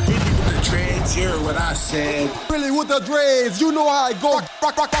boat, rock the boat. Dreads, hear what I said. Really with the dreads, you know how I go.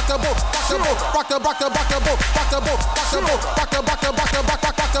 Rock the boat, rock the boat, rock the boat, rock the boat, rock the boat, rock the boat, rock the boat, rock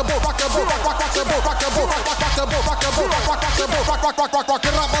the boat, rock the boat, rock the boat, rock the boat, rock the boat, rock the boat, rock the boat, rock the boat, rock the boat, rock rock rock rock rock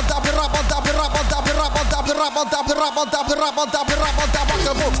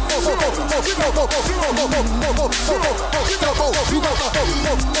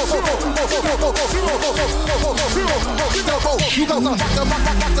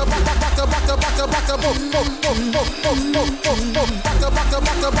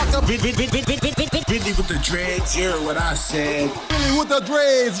Really with the dreads, hear what I said. Really with the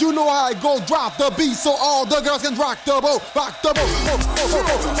dreads, you know how I go. Drop the beat so all the girls can rock the boat. Rock the boat.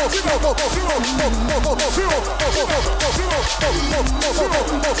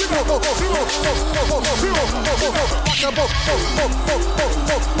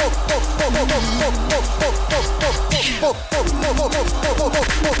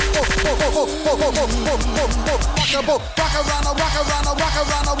 Rock around the world,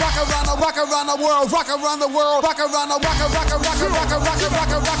 rock around the world, rock around the rock around the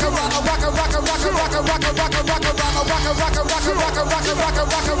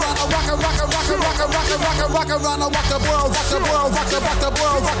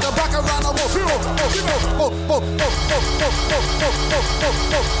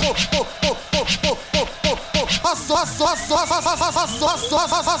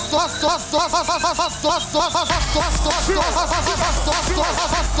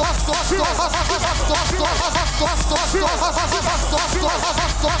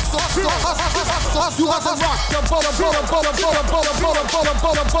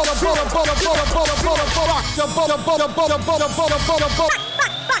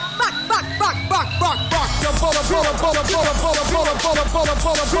got to rock the butter, rock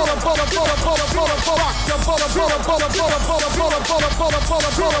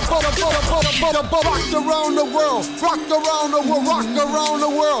around the world, rock around the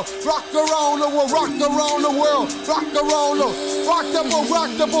world, rock around the world, rock around the world, rock around the world, rock around the rock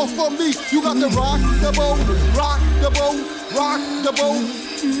the boat for me. You got to rock the boat, rock the boat, rock the boat.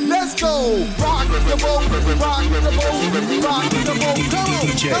 Let's go, rock the boat, rock the boat, rock the boat. Come on, come on.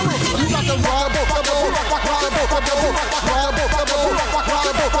 You got to rock the boat, rock the boat, rock the boat, rock the boat, rock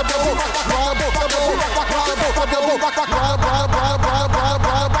the boat, rock the boat, rock the boat, rock the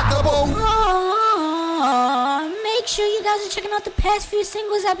boat, rock the boat. Make sure you guys are checking out the past few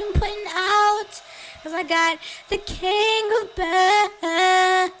singles I've been putting out. Cause I got the king of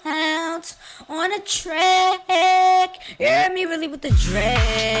bounce on a track. Hear me really with the dreads,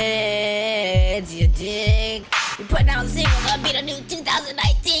 you dig? You putting out singles, I'll be the new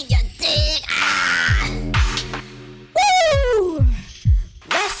 2019, you dig? Ah! Woo!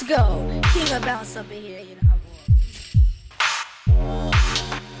 Let's go. King of bounce up in here, you know.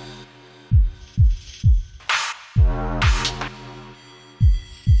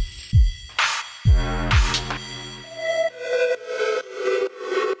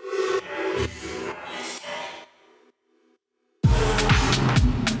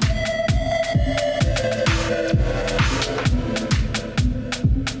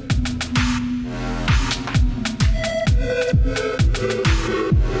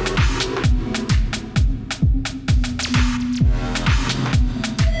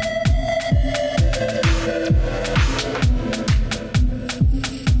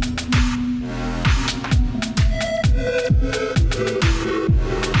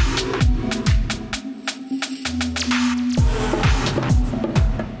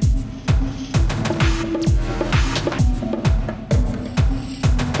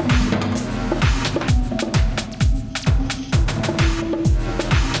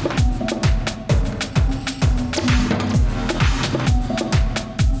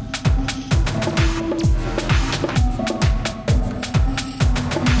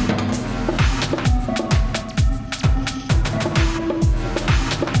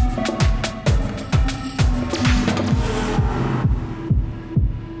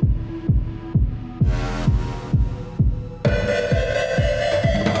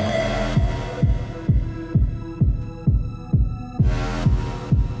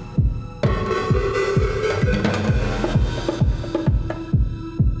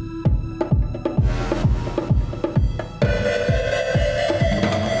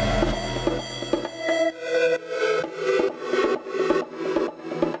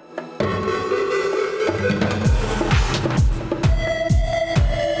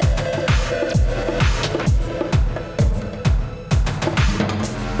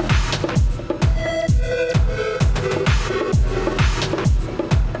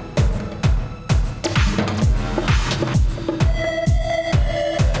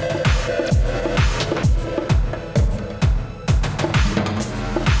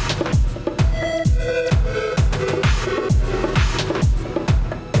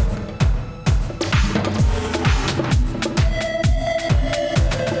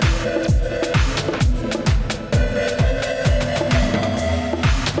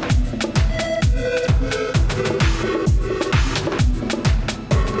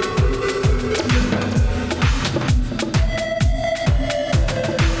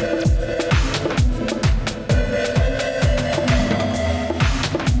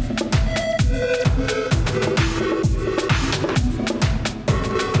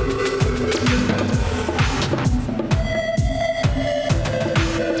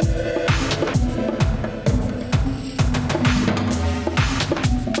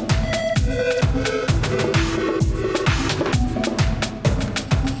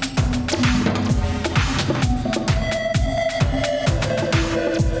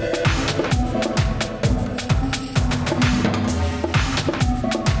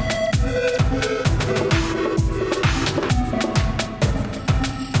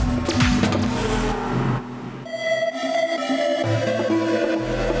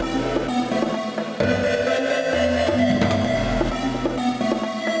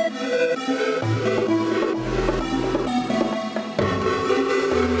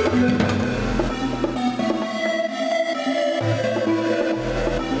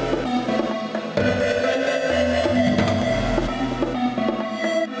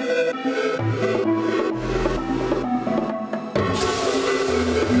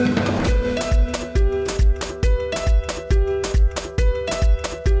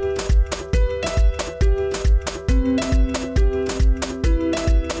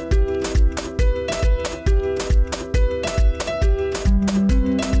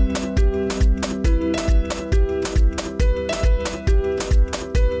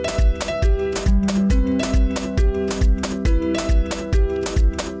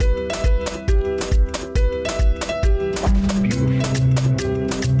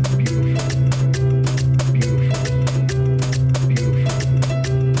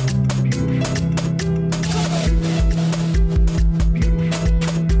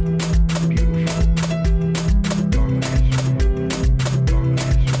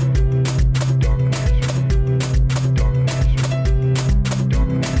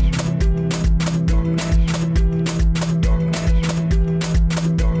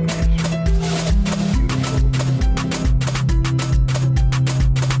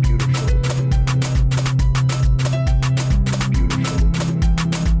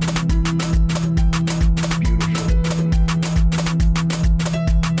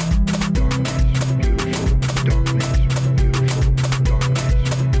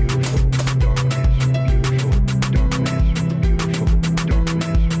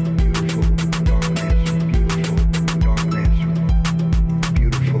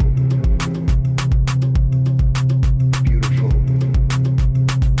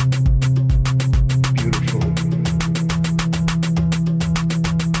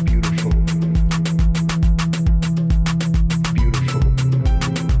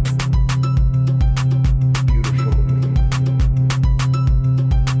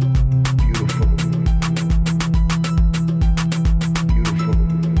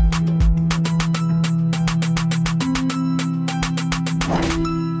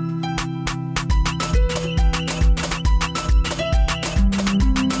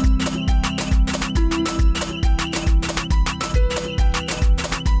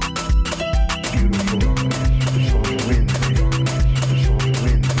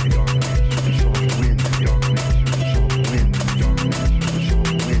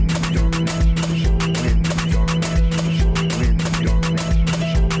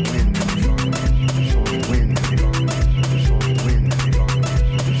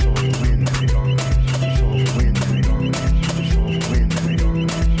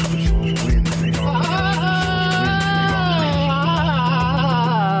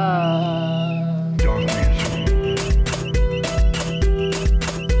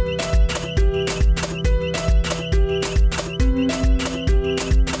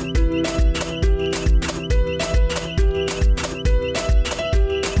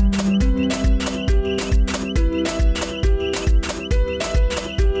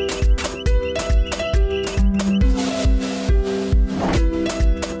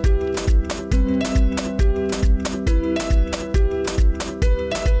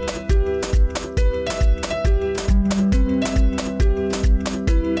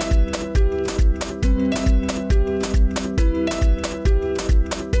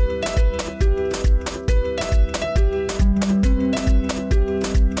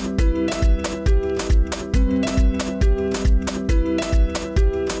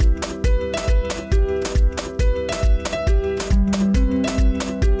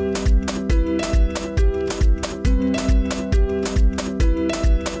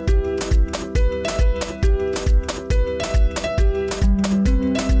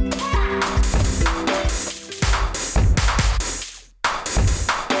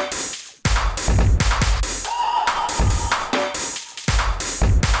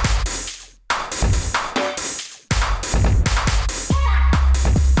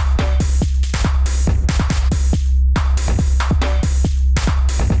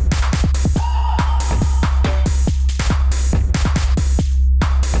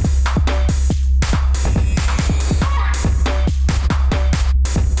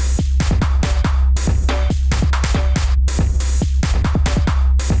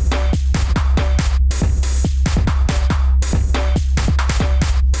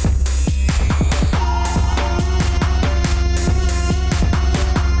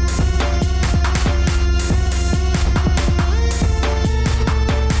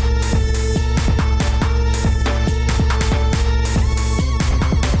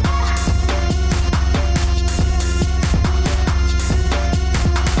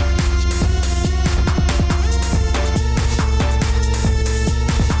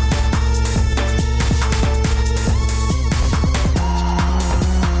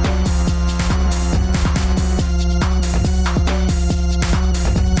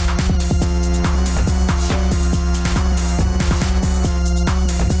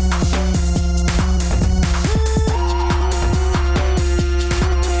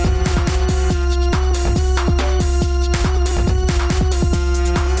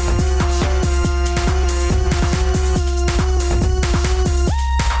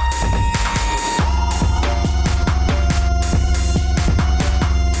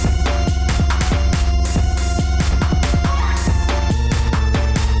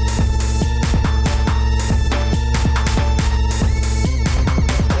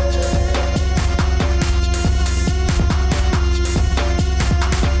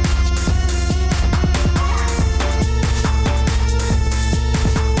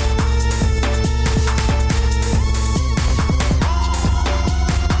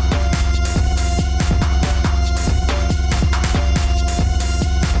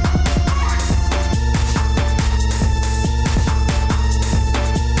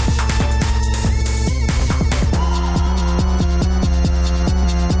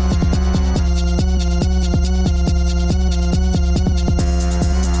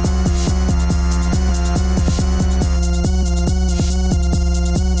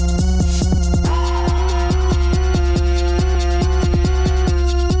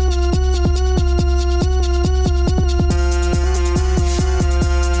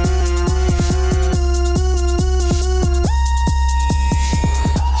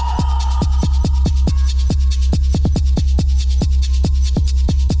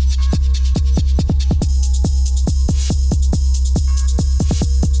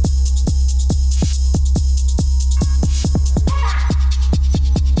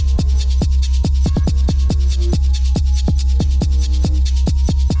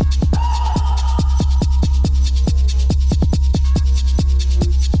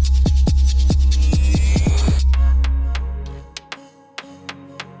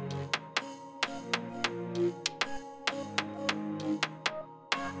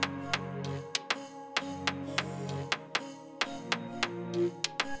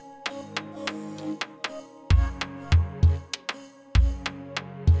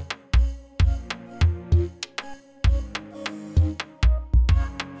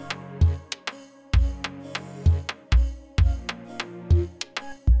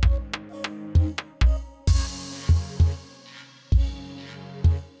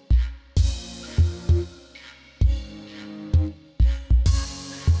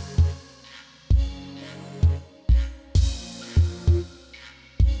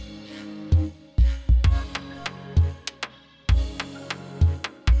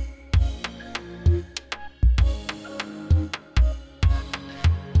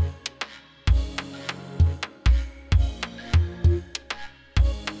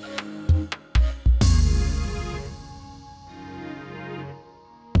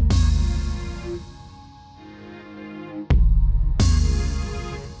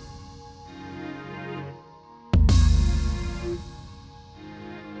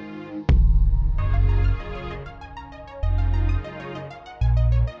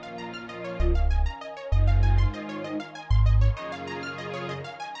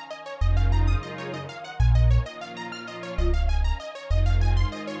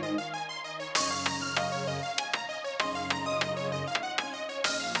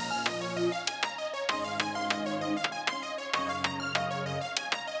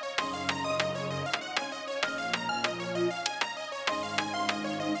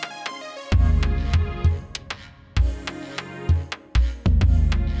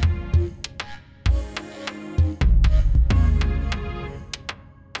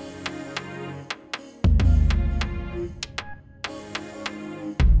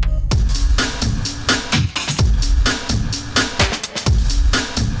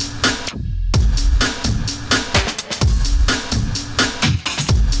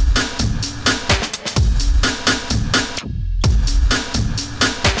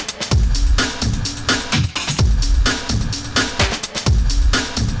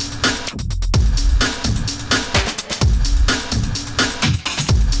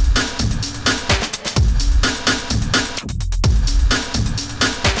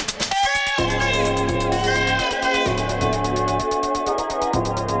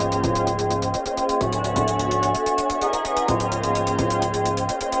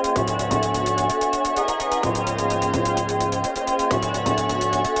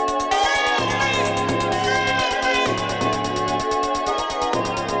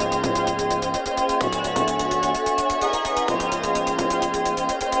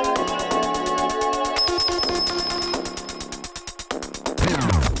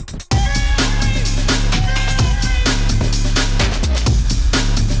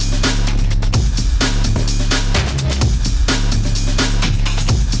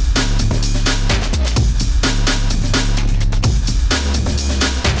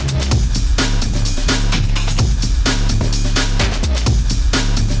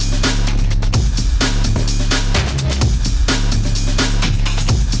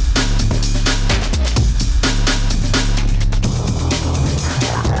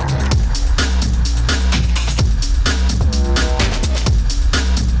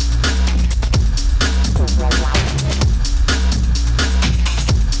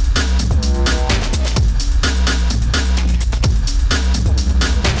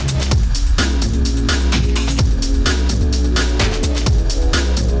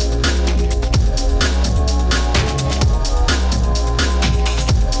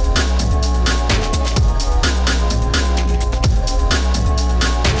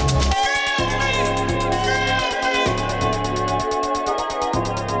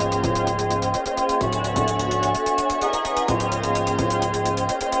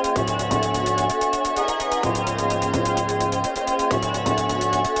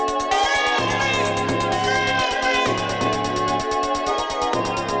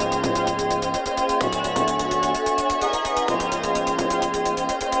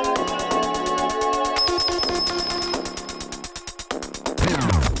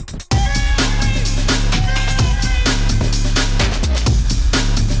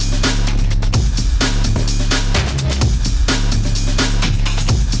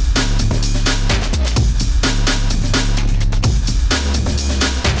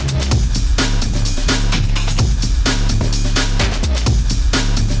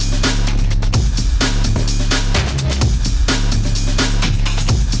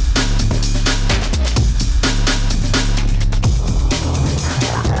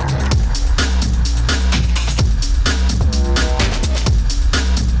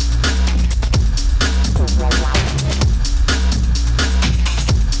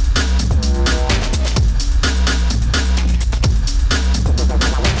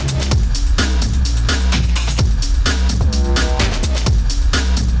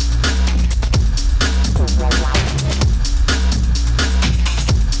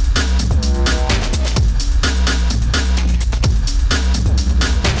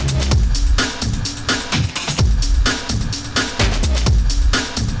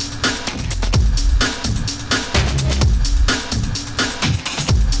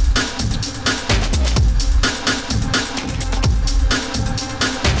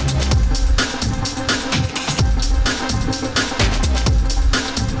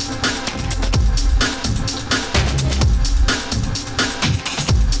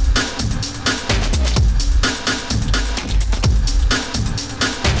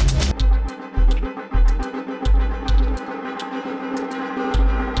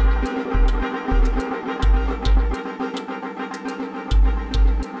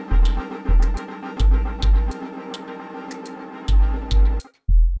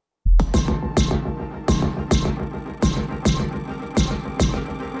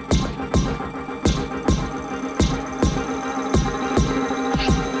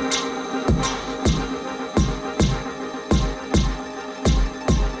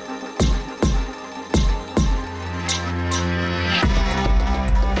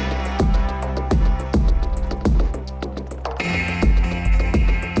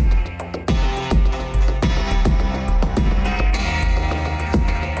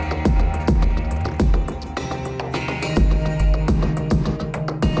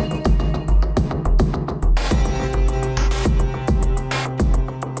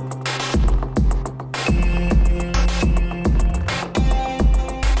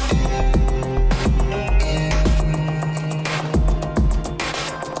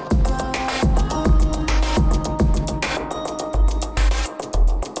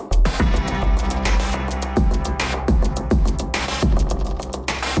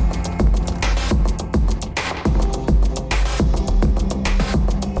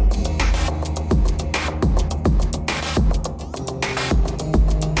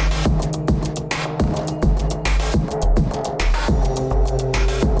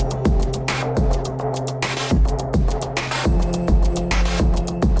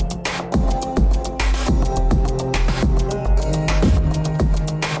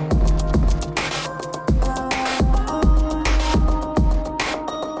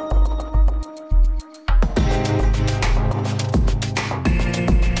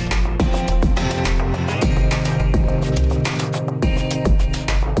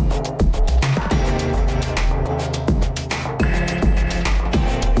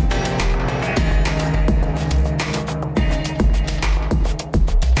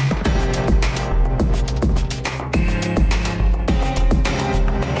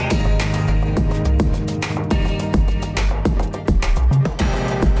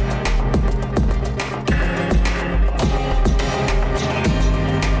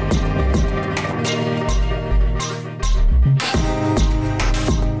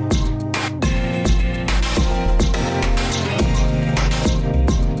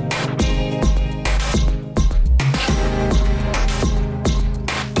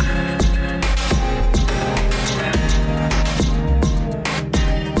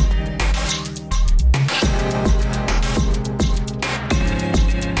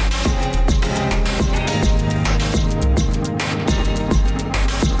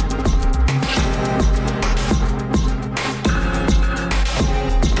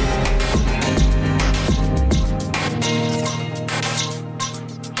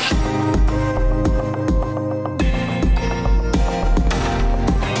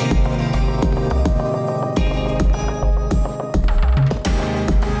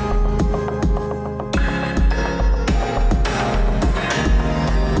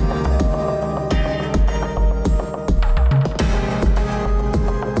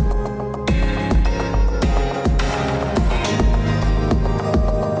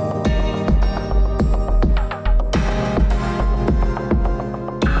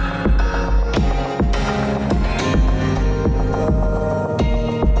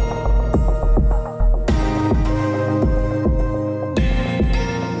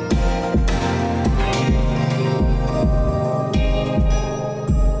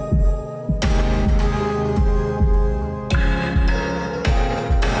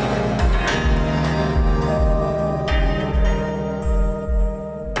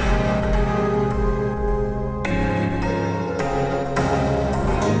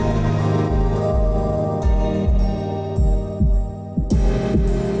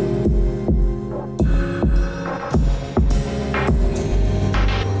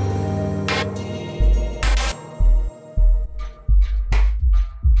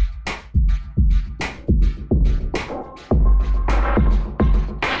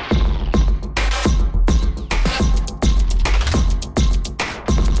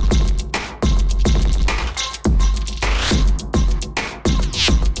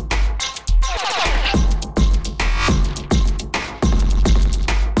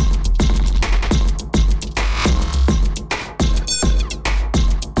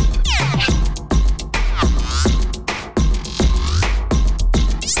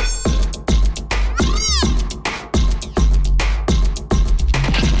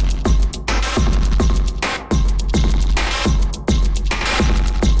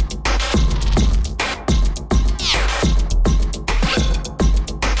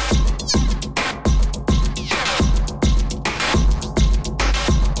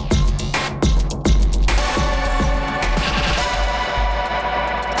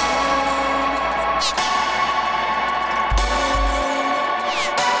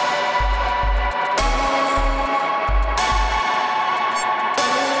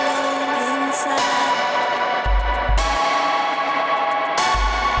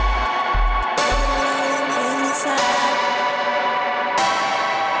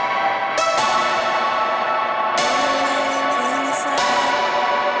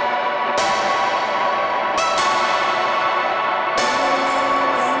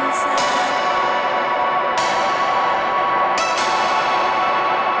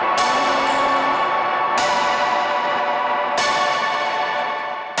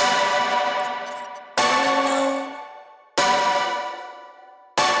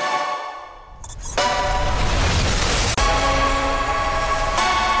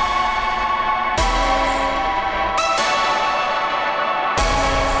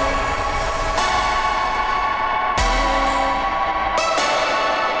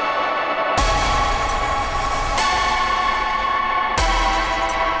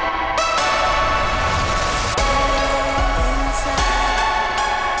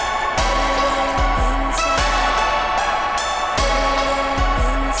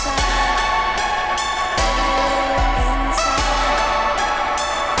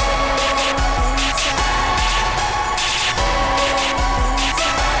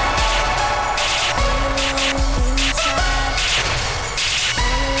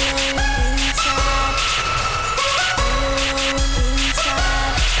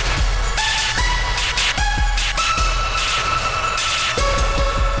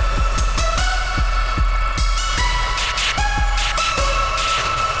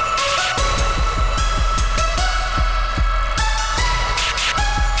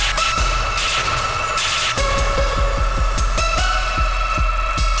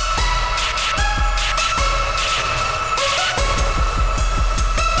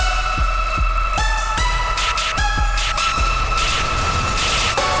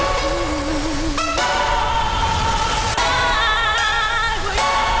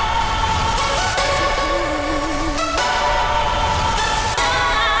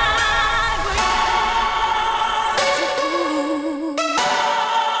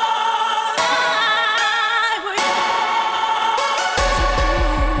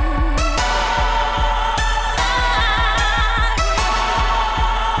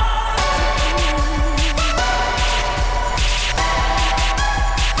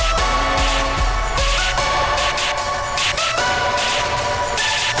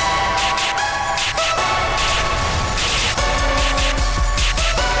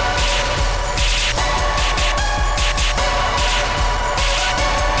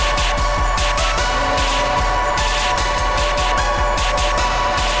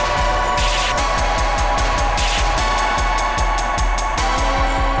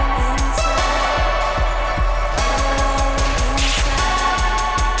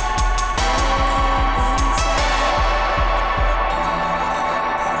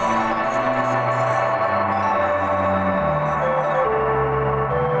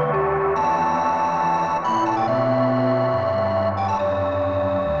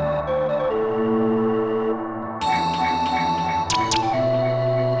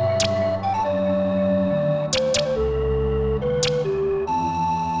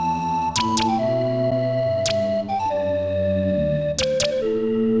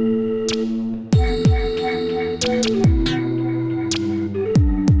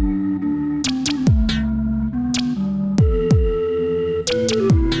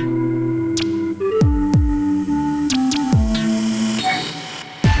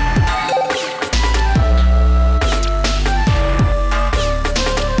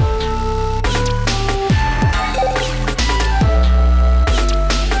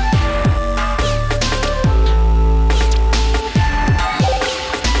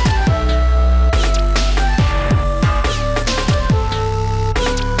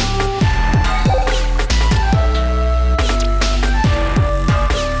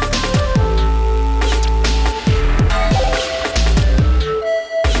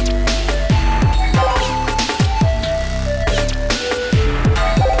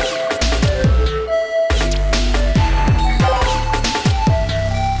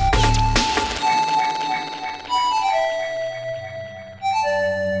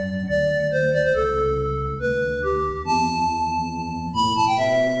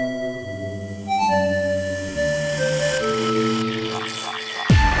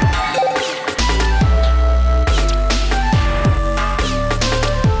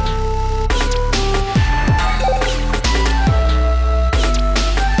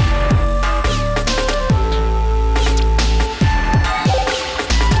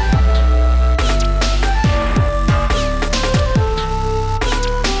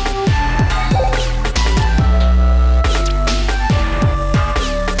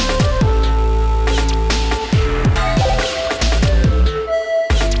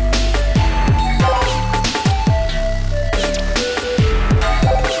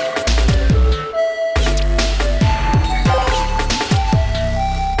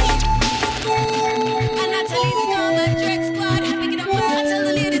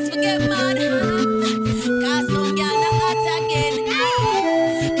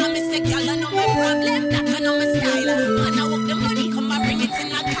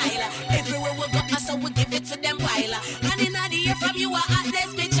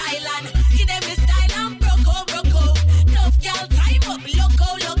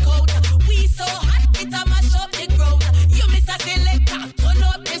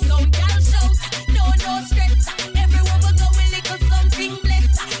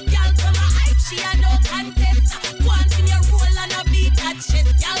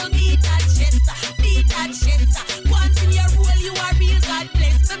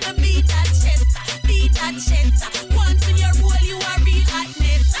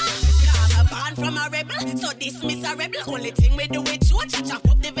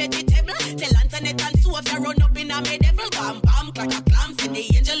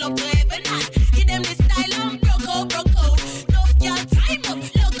 angel up to heaven and give them the style and broke out. Enough girl time up,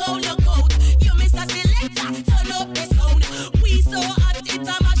 look out. You miss a selector, turn up the sound. We so hot it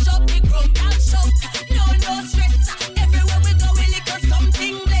a mash up the ground and shout. No stress. Everywhere we go we lick up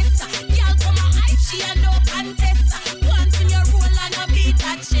something blessed. Girl come a hype, she a no contest. Once in your roll and a beat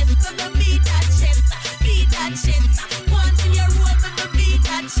that chest, beat that chest. Once in your roll, beat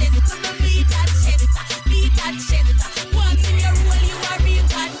that chest, beat that chest. Once in your roll, you are real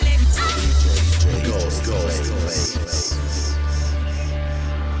God bless. Go.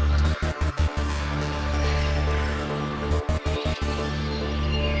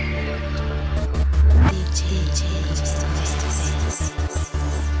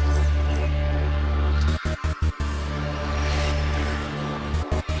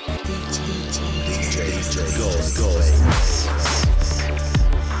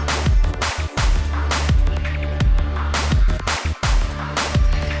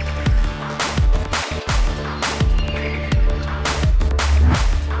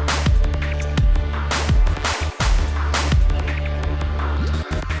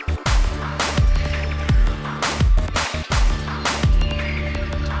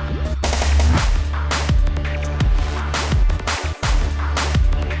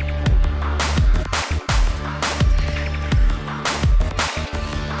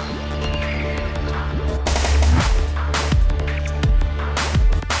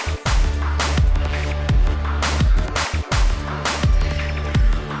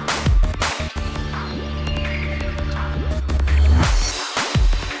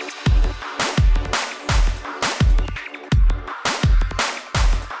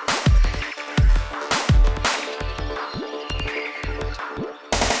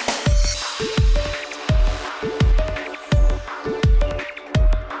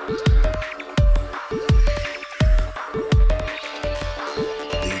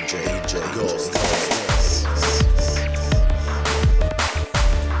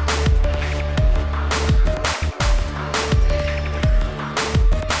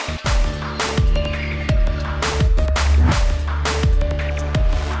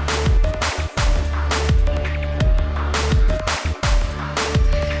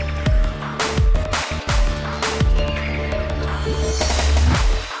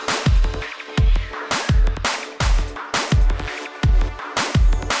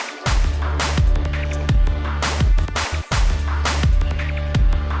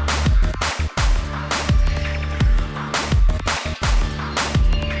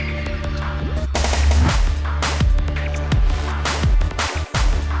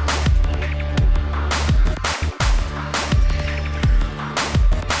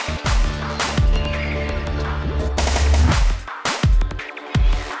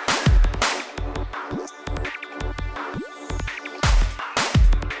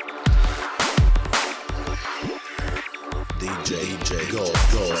 DJ, go.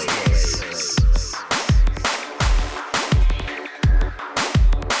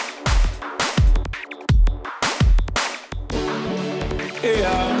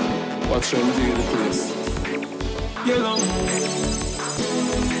 Yeah, watch out the place. Yellow.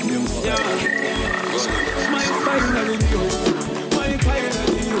 New style. My style of the US. My kind of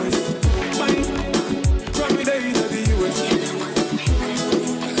the US. My from the days of the US.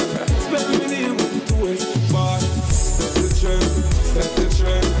 Spell my name with two S. But set the trend.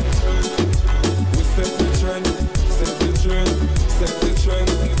 We set the trend.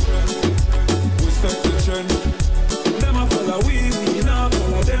 We set the trend. Them a follow we not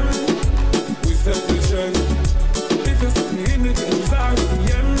follow them. We set the trend. If you see me in the things I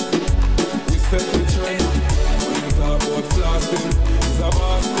PM, we set the trend. When you talk about flossing, it's a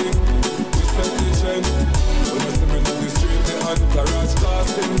boss thing.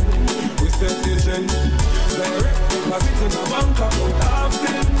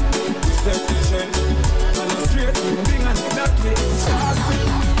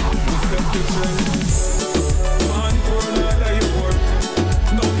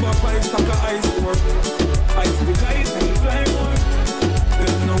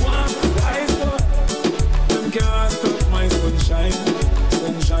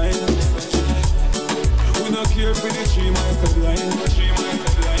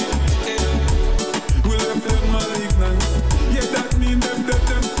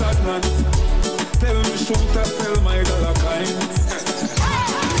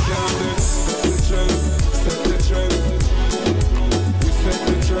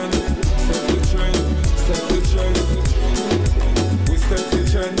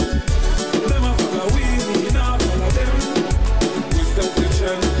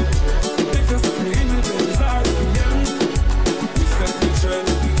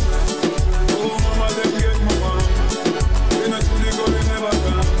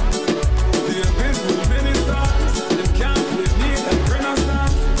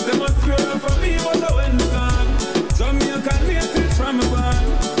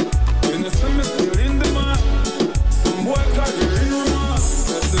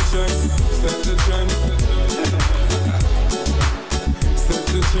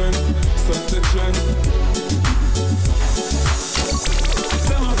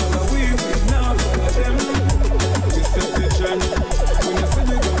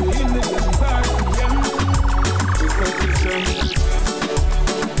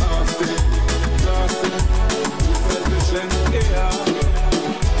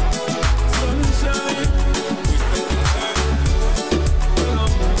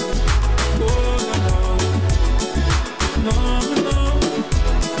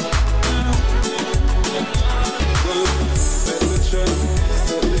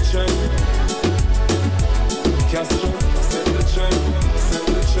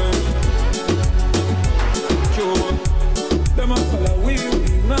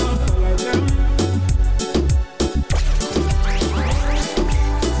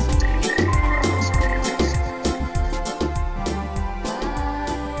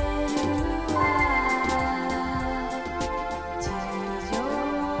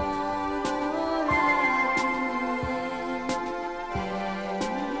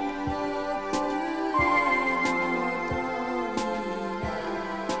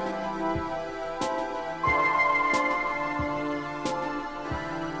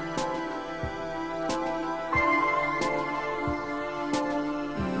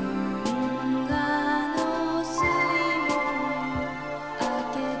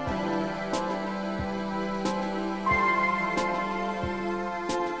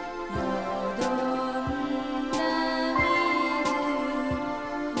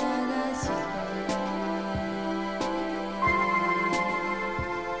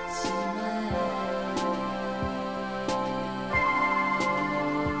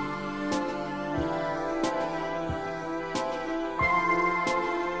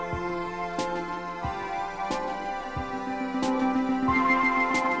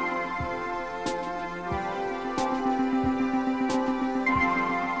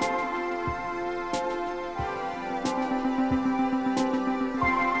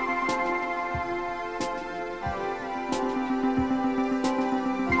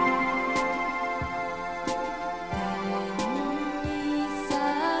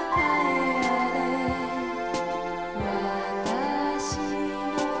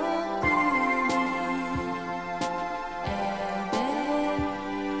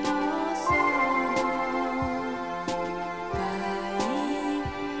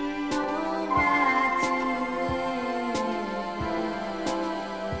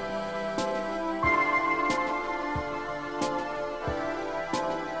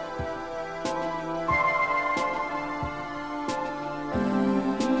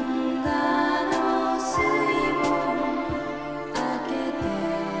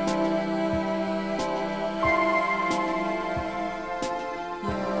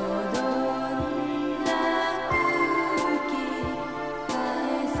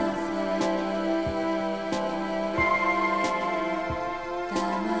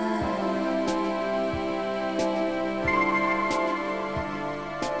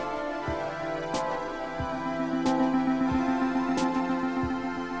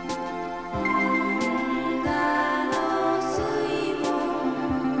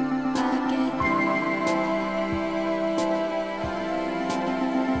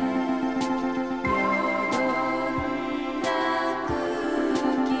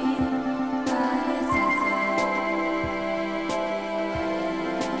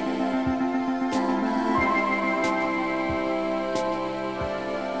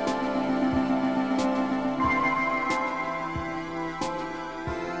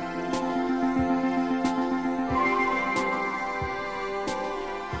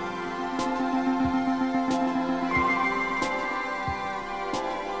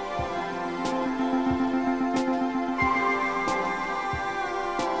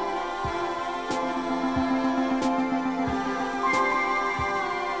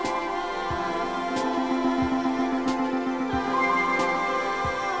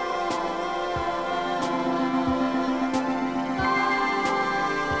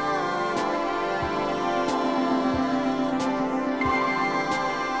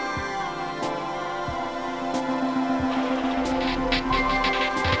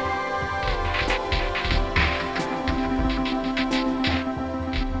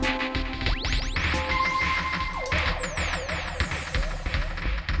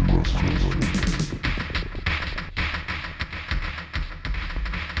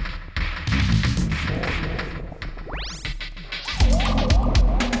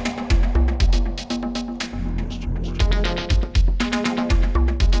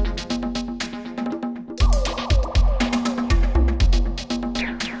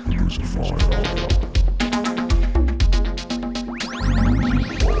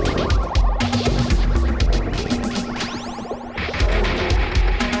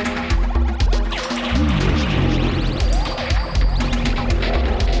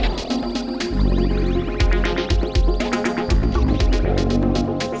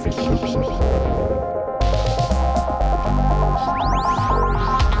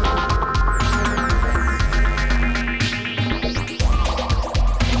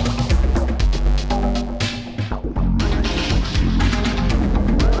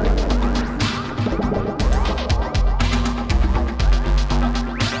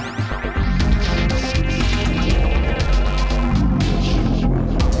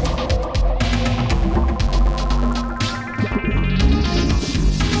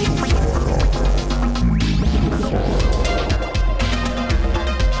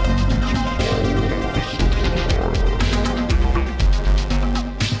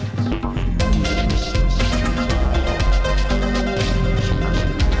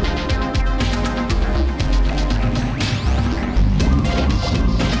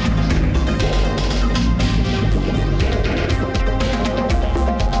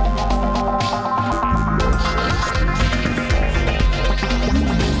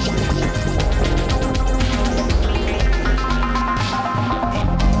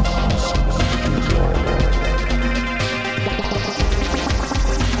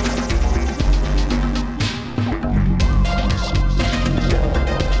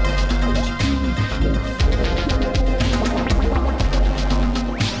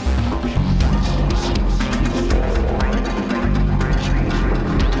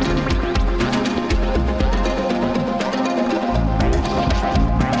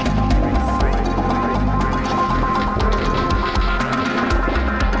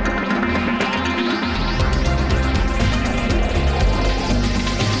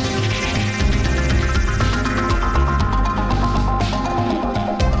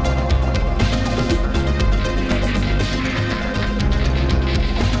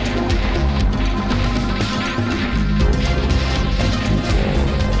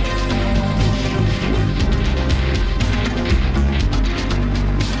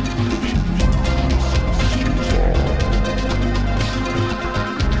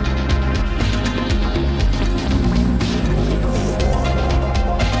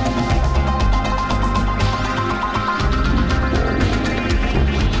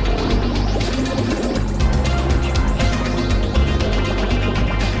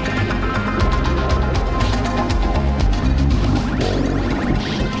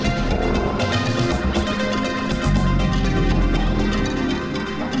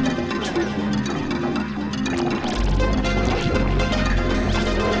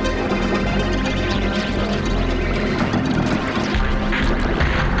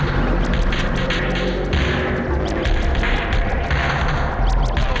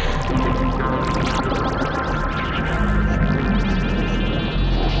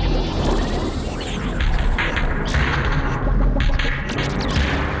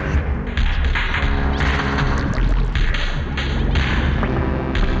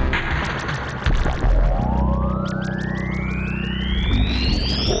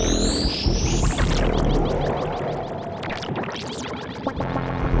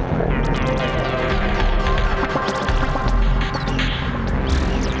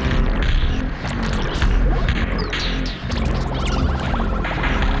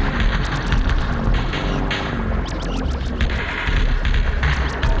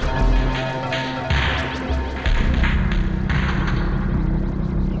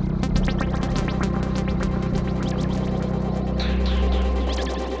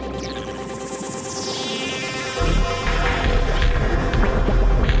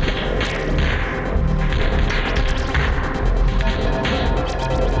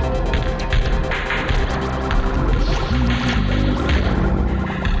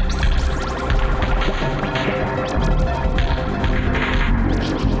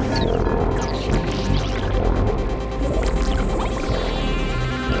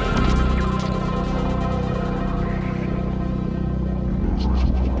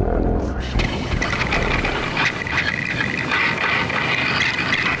 Show.